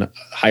on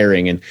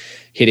hiring and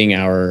hitting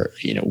our,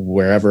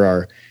 wherever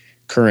our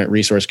current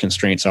resource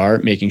constraints are,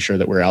 making sure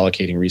that we're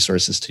allocating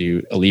resources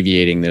to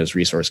alleviating those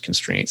resource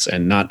constraints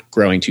and not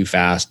growing too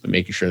fast, but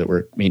making sure that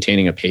we're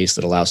maintaining a pace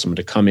that allows someone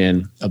to come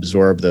in,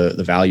 absorb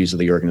the values of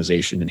the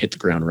organization, and hit the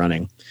ground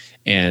running.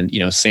 And,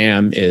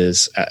 Sam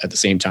is at the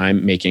same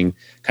time making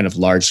kind of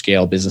large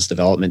scale business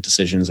development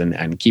decisions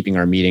and keeping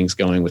our meetings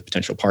going with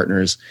potential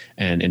partners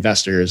and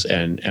investors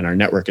and our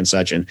network and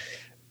such. And,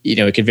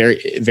 it could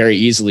very, very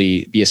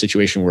easily be a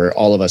situation where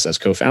all of us as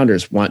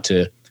co-founders want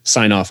to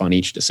sign off on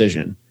each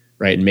decision,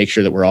 right? And make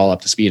sure that we're all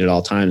up to speed at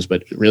all times.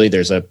 But really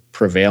there's a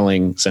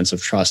prevailing sense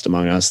of trust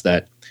among us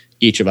that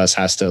each of us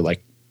has to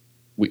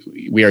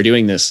we are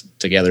doing this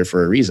together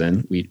for a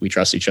reason. We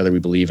trust each other. We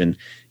believe in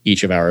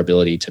each of our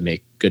ability to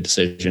make good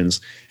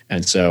decisions.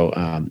 And so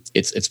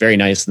it's very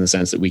nice in the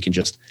sense that we can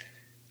just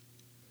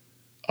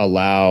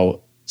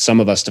allow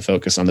some of us to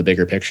focus on the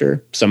bigger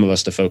picture, some of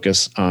us to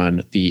focus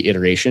on the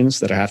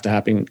iterations that are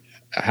having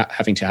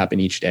to happen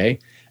each day.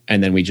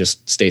 And then we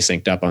just stay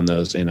synced up on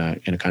those in a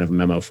kind of a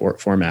memo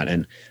format.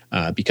 And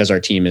because our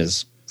team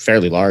is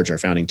fairly large, our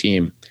founding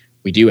team,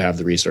 we do have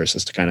the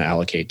resources to kind of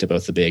allocate to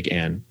both the big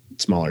and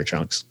smaller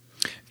chunks.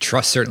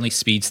 Trust certainly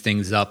speeds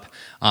things up.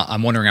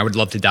 I'm wondering, I would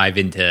love to dive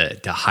into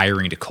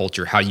hiring, to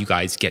culture, how you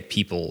guys get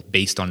people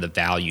based on the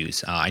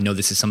values. I know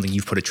this is something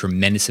you've put a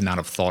tremendous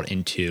amount of thought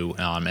into,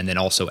 and then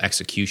also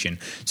execution.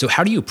 So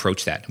how do you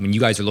approach that when you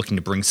guys are looking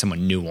to bring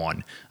someone new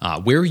on?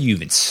 Where are you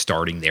even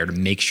starting there to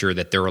make sure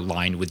that they're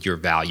aligned with your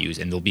values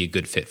and they'll be a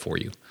good fit for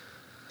you?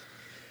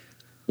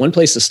 One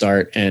place to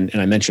start, and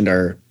I mentioned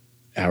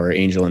our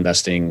angel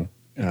investing,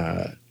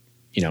 kind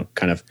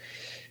of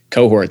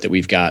cohort that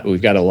we've got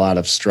a lot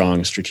of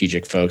strong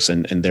strategic folks,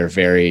 and they're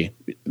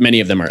many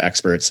of them are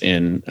experts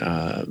in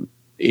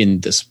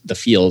the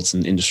fields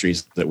and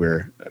industries that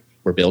we're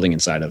building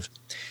inside of.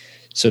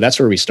 So that's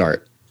where we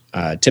start.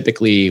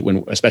 Typically,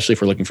 especially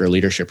if we're looking for a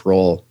leadership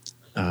role,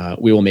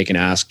 we will make an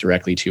ask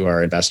directly to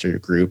our investor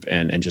group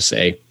and just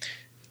say,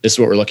 this is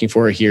what we're looking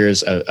for.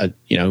 Here's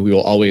we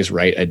will always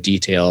write a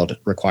detailed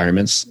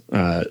requirements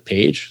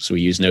page. So we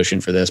use Notion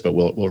for this, but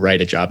we'll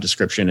write a job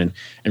description and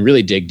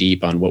really dig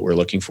deep on what we're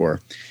looking for.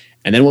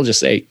 And then we'll just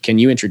say, can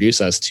you introduce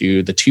us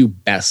to the two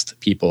best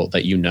people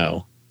that you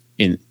know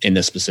in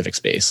this specific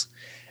space?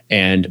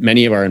 And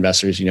many of our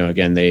investors,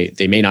 again,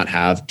 they may not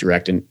have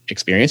direct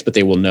experience, but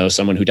they will know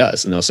someone who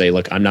does. And they'll say,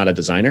 look, I'm not a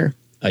designer,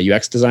 a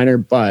UX designer,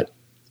 but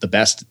the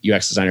best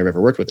UX designer I've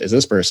ever worked with is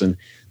this person.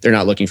 They're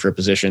not looking for a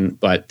position,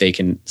 but they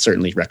can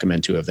certainly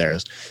recommend two of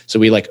theirs. So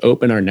we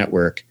open our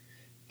network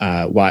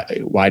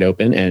wide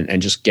open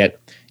and just get,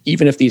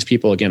 even if these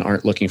people, again,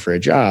 aren't looking for a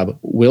job,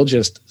 we'll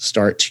just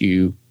start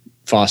to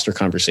foster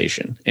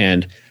conversation.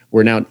 And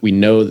we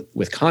know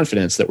with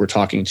confidence that we're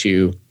talking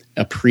to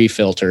a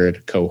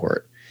pre-filtered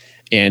cohort.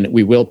 And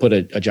we will put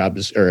a job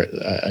or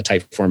a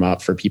type form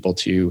out for people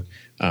to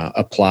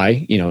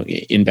apply,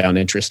 inbound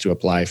interest to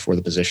apply for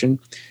the position,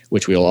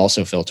 which we will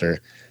also filter.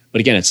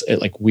 But again,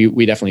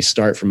 we definitely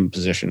start from a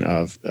position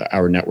of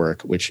our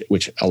network, which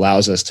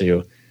allows us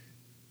to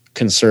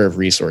conserve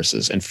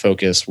resources and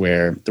focus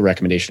where the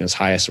recommendation is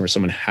highest, where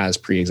someone has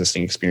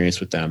pre-existing experience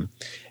with them.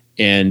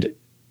 And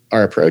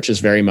our approach is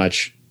very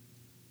much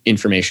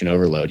information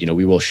overload.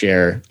 We will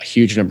share a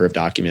huge number of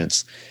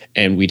documents,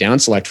 and we down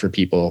select for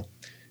people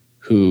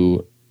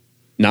who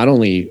not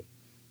only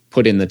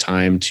put in the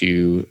time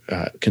to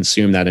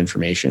consume that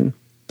information,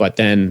 but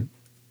then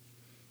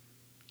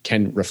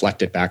can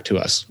reflect it back to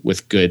us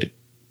with good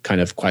kind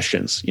of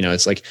questions.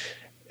 It's like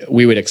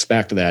we would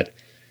expect that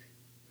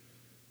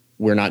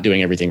we're not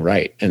doing everything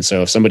right. And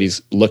so if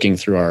somebody's looking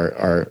through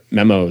our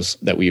memos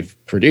that we've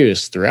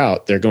produced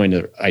throughout, they're going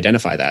to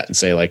identify that and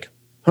say,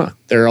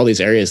 there are all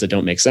these areas that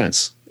don't make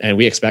sense. And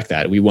we expect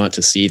that. We want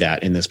to see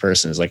that in this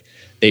person is like,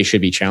 they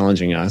should be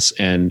challenging us.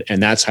 And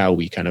that's how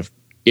we kind of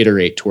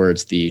iterate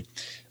towards the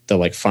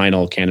like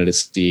final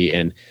candidacy.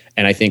 And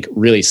I think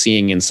really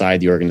seeing inside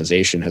the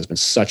organization has been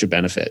such a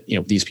benefit.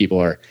 These people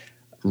are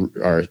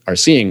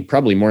seeing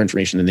probably more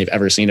information than they've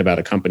ever seen about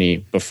a company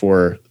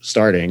before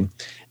starting.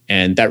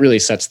 And that really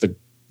sets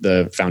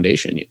the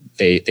foundation.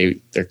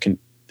 They're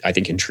I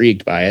think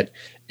intrigued by it.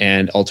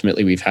 And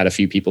ultimately we've had a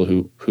few people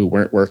who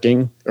weren't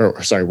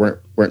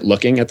weren't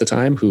looking at the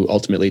time, who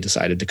ultimately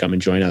decided to come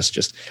and join us,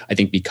 just I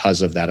think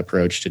because of that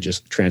approach to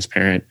just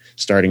transparent,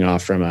 starting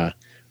off from a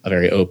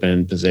very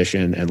open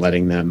position and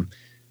letting them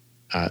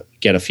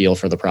get a feel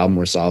for the problem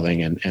we're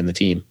solving and the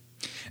team.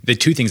 The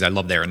two things I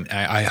love there, and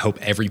I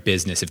hope every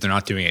business, if they're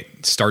not doing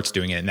it, starts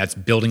doing it, and that's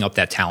building up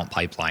that talent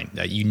pipeline.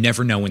 You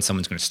never know when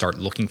someone's going to start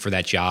looking for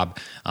that job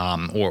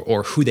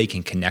or who they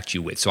can connect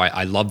you with. So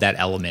I love that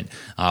element.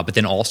 But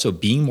then also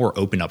being more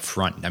open up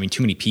front. I mean,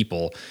 too many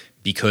people,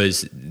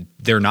 because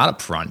they're not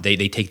up front, they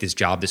take this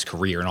job, this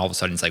career, and all of a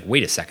sudden it's like,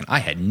 wait a second, I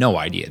had no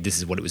idea this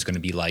is what it was going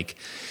to be like.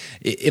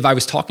 If I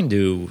was talking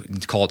to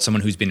call it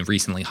someone who's been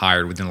recently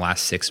hired within the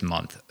last 6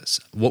 months,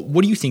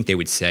 what do you think they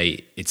would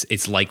say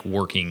it's like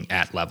working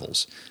at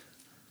Levels?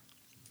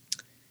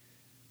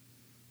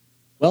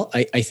 Well,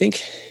 I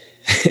think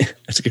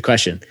that's a good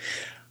question.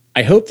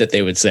 I hope that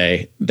they would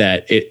say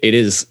that it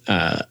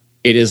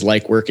is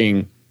like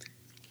working.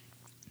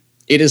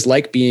 It is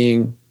like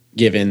being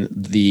given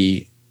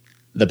the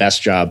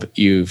best job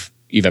you've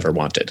ever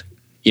wanted.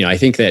 I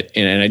think that,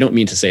 and I don't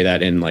mean to say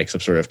that in like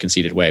some sort of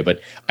conceited way, but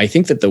I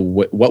think that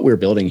what we're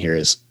building here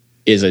is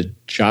a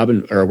job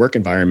or a work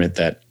environment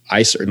that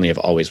I certainly have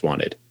always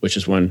wanted, which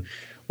is one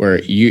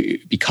where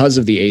because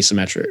of the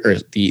asymmetric or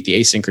the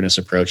asynchronous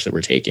approach that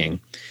we're taking,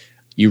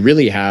 you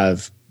really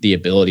have the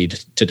ability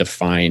to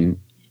define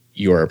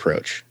your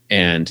approach,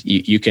 and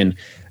you can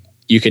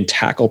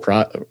tackle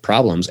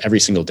problems every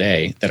single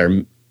day that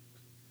are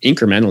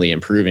incrementally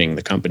improving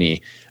the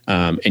company.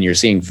 And you're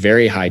seeing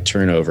very high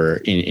turnover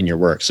in your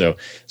work. So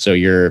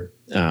you're,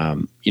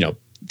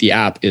 the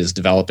app is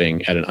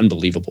developing at an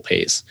unbelievable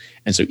pace.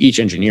 And so each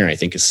engineer, I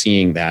think, is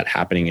seeing that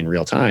happening in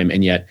real time.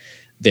 And yet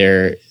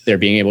they're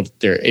able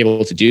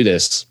to do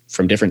this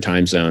from different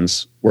time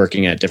zones,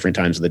 working at different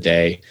times of the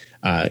day,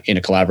 in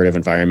a collaborative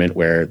environment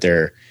where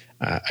they're,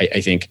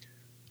 I think,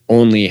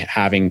 only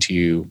having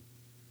to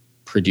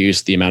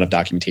produce the amount of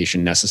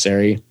documentation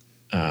necessary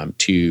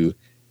to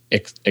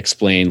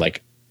explain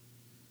like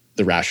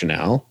the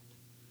rationale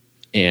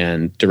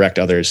and direct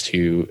others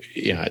to,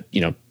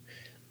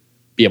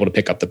 be able to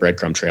pick up the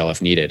breadcrumb trail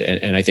if needed.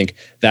 And I think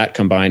that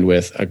combined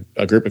with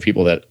a group of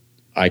people that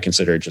I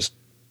consider just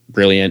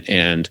brilliant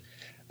and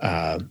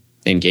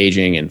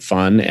engaging and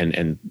fun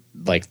and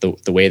like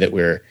the way that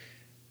we're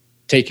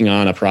taking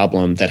on a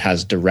problem that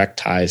has direct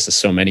ties to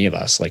so many of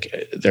us.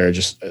 Like there are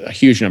just a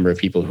huge number of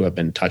people who have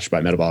been touched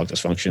by metabolic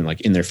dysfunction, like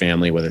in their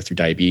family, whether through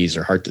diabetes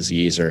or heart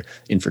disease or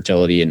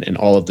infertility and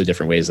all of the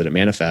different ways that it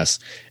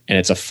manifests. And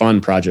it's a fun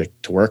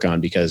project to work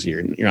on because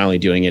you're not only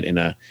doing it in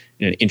an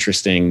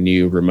interesting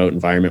new remote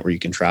environment where you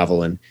can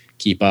travel and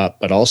keep up,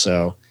 but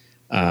also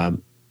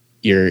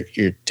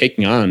you're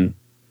taking on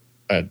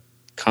a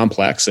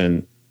complex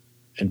and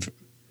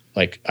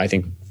like, I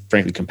think,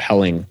 frankly,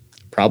 compelling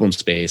problem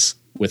space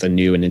with a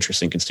new and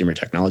interesting consumer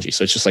technology.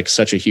 So it's just like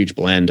such a huge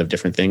blend of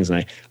different things.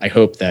 And I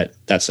hope that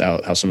that's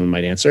how someone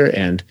might answer.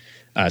 And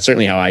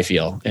certainly how I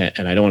feel.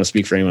 And I don't want to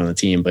speak for anyone on the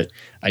team, but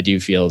I do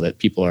feel that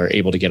people are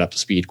able to get up to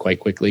speed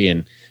quite quickly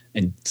and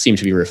seem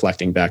to be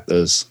reflecting back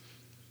those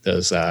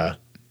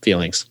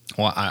feelings.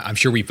 Well, I'm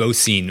sure we've both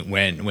seen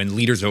when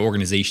leaders or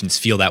organizations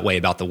feel that way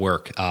about the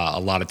work. A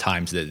lot of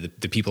times the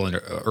people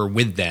are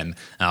with them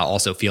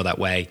also feel that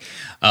way.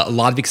 A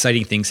lot of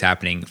exciting things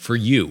happening for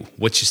you.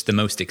 What's just the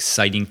most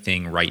exciting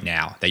thing right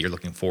now that you're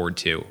looking forward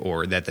to,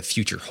 or that the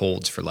future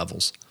holds for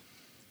Levels?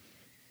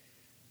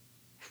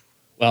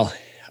 Well,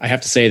 I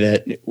have to say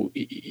that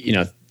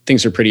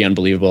things are pretty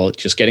unbelievable.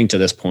 Just getting to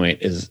this point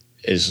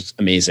is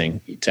amazing.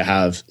 To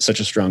have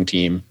such a strong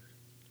team,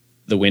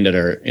 the wind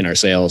in our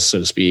sails, so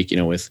to speak.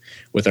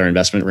 With our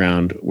investment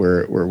round,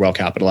 we're well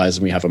capitalized,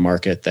 and we have a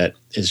market that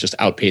is just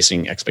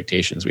outpacing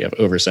expectations. We have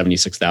over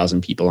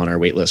 76,000 people on our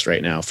wait list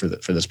right now for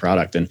this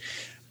product, and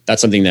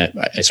that's something that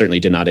I certainly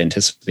did not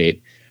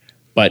anticipate.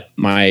 But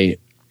I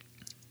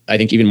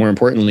think even more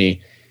importantly,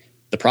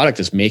 the product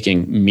is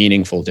making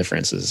meaningful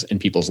differences in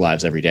people's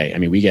lives every day. I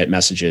mean, we get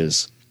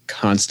messages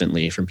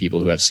constantly from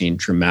people who have seen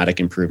dramatic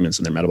improvements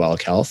in their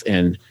metabolic health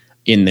and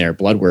in their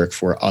blood work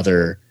for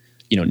other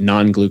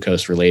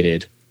non-glucose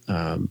related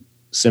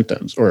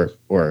symptoms, or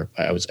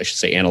I should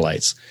say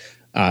analytes.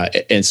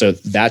 And so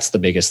that's the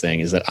biggest thing,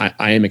 is that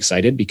I am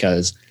excited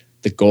because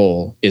the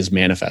goal is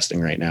manifesting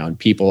right now, and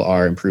people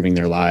are improving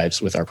their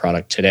lives with our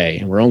product today.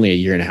 And we're only a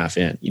year and a half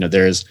in.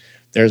 There's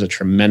a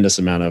tremendous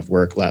amount of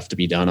work left to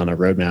be done on a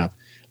roadmap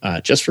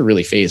just for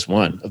really phase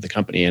one of the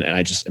company. And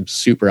I just am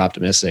super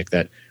optimistic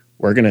that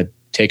we're going to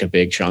take a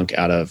big chunk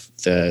out of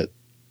the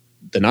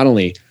not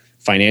only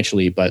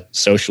financially but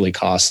socially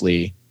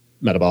costly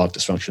metabolic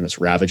dysfunction that's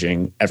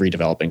ravaging every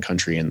developing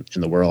country in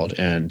the world.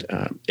 And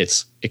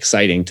it's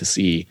exciting to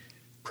see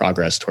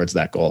progress towards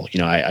that goal.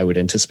 I would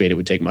anticipate it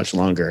would take much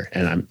longer,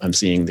 and I'm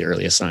seeing the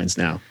earliest signs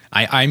now.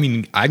 I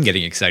mean, I'm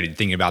getting excited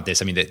thinking about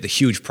this. I mean, the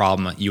huge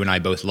problem you and I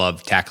both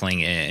love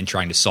tackling and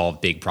trying to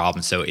solve big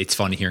problems. So it's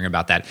fun hearing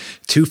about that.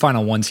 Two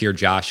final ones here,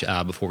 Josh,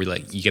 before we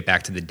let you get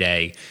back to the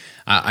day.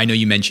 I know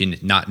you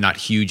mentioned not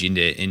huge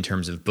in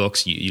terms of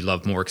books. You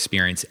love more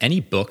experience.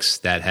 Any books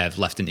that have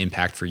left an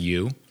impact for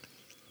you?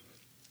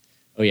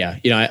 Oh yeah,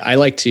 I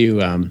like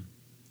to.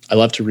 I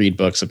love to read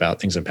books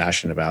about things I'm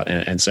passionate about,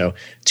 and so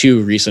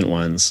two recent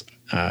ones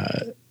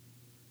I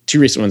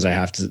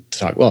have to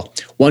talk. Well,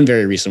 one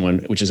very recent one,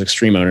 which is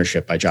Extreme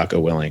Ownership by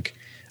Jocko Willink,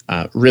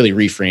 really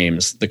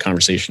reframes the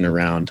conversation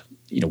around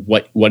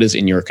what is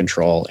in your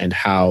control, and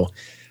how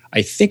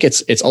I think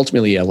it's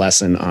ultimately a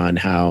lesson on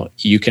how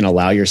you can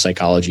allow your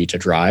psychology to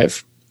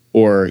drive,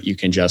 or you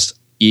can just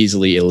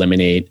easily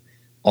eliminate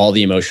all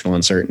the emotional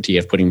uncertainty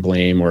of putting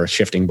blame or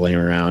shifting blame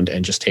around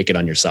and just take it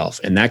on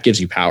yourself. And that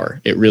gives you power.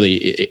 It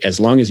really, as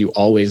long as you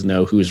always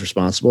know who is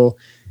responsible,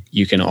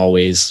 you can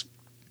always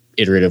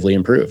iteratively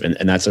improve. And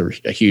that's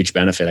a huge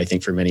benefit, I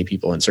think, for many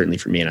people, and certainly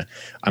for me. And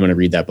I'm going to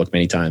read that book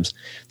many times.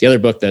 The other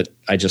book that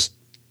I just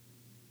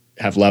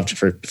have loved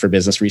for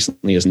business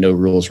recently is No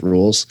Rules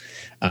Rules,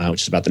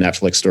 which is about the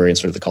Netflix story and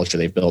sort of the culture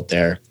they've built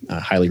there.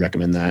 Highly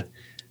recommend that.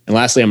 And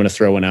lastly, I'm going to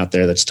throw one out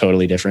there that's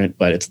totally different,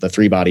 but it's the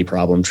Three Body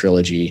Problem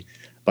trilogy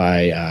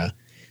by I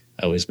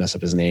always mess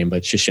up his name,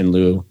 but Cixin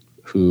Liu,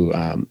 who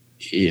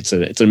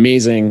it's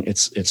amazing.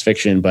 It's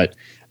fiction, but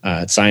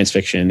it's science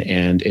fiction,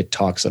 and it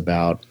talks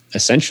about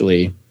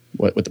essentially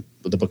what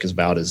the book is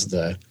about is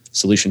the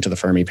solution to the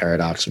Fermi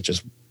paradox, which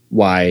is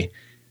why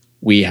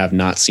we have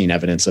not seen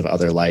evidence of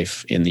other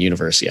life in the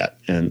universe yet.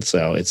 And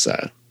so it's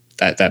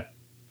that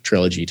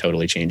trilogy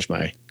totally changed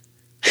my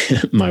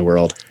my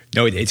world.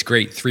 No, it's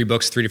great. 3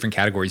 books, 3 different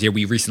categories. Yeah,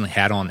 we recently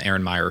had on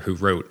Aaron Meyer, who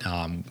wrote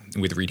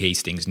with Reed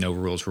Hastings, No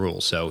Rules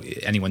Rules. So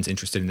anyone's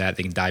interested in that,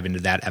 they can dive into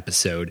that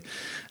episode.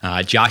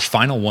 Josh,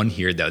 final one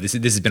here, though. This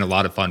has been a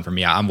lot of fun for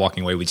me. I'm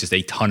walking away with just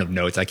a ton of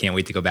notes. I can't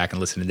wait to go back and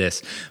listen to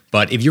this.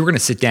 But if you were going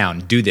to sit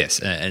down, do this,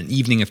 an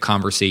evening of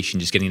conversation,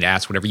 just getting to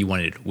ask whatever you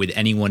wanted with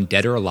anyone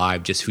dead or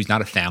alive, just who's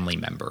not a family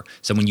member,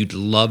 someone you'd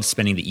love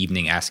spending the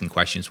evening asking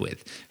questions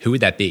with, who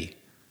would that be?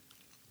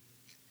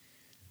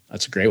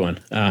 That's a great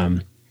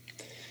one.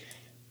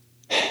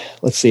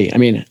 Let's see. I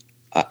mean,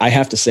 I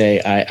have to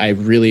say, I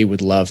really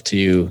would love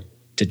to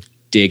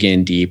dig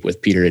in deep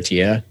with Peter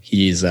Attia.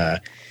 He is a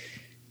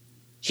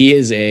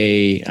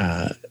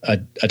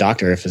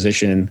doctor, a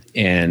physician,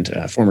 and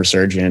a former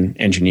surgeon,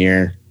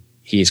 engineer.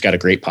 He's got a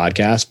great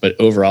podcast, but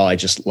overall, I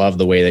just love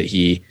the way that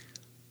he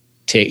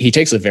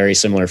takes a very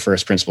similar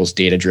first principles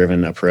data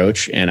driven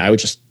approach. And I would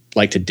just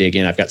like to dig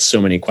in. I've got so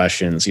many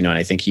questions, and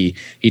I think he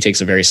takes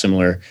a very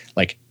similar,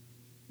 like,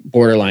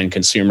 borderline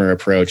consumer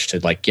approach to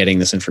like getting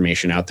this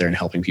information out there and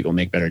helping people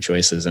make better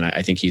choices. And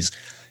I think he's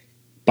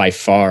by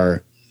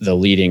far the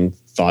leading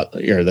thought,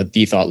 or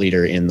the thought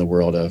leader in the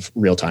world of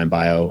real-time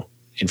bio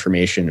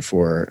information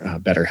for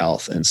better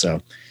health. And so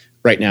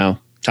right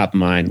now, top of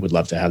mind, would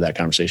love to have that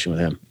conversation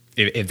with him.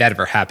 If that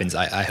ever happens,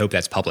 I hope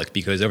that's public,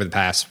 because over the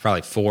past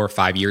probably 4 or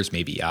 5 years,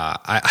 maybe,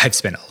 I've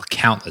spent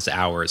countless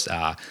hours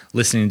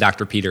listening to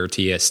Dr. Peter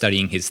Attia,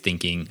 studying his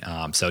thinking.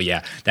 So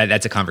yeah,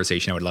 that's a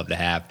conversation I would love to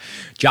have.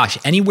 Josh,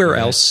 anywhere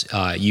else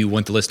you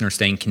want the listener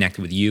staying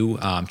connected with you,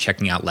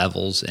 checking out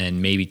Levels,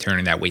 and maybe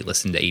turning that wait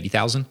list into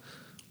 80,000?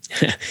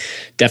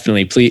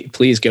 Definitely.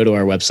 Please go to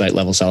our website,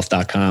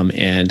 levelshealth.com.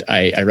 And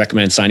I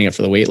recommend signing up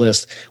for the wait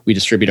list. We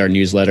distribute our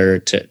newsletter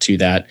to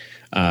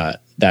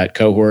that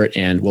cohort,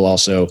 and we'll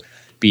also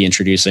be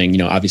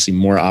introducing, obviously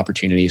more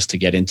opportunities to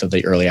get into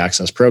the early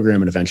access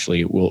program, and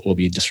eventually we'll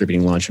be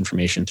distributing launch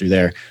information through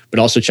there. But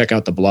also check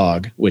out the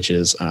blog, which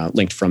is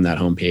linked from that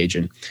homepage,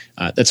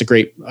 and that's a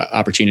great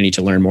opportunity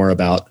to learn more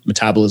about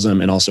metabolism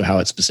and also how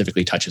it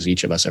specifically touches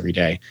each of us every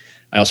day.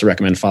 I also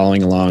recommend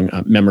following along.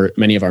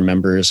 Many of our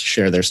members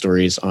share their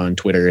stories on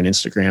Twitter and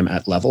Instagram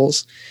at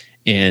Levels,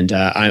 and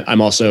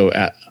I'm also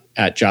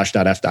at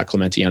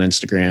josh.f.clemente on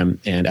Instagram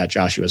and at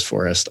Joshua's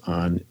Forest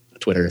on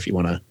Twitter if you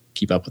want to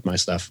keep up with my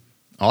stuff.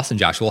 Awesome,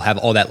 Josh. We'll have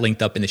all that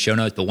linked up in the show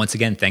notes. But once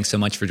again, thanks so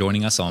much for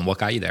joining us on What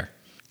Got You There.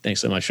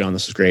 Thanks so much, Sean.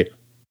 This was great.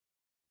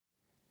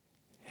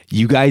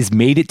 You guys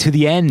made it to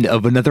the end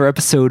of another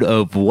episode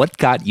of What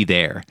Got You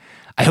There.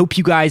 I hope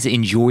you guys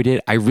enjoyed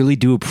it. I really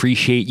do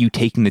appreciate you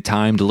taking the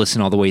time to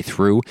listen all the way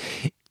through.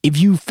 If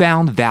you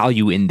found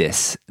value in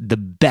this, the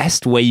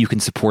best way you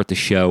can support the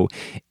show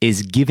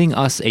is giving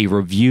us a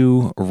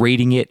review,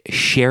 rating it,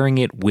 sharing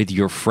it with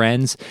your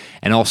friends,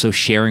 and also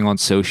sharing on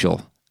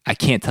social. I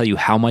can't tell you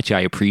how much I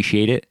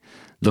appreciate it.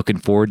 Looking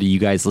forward to you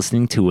guys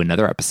listening to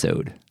another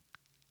episode.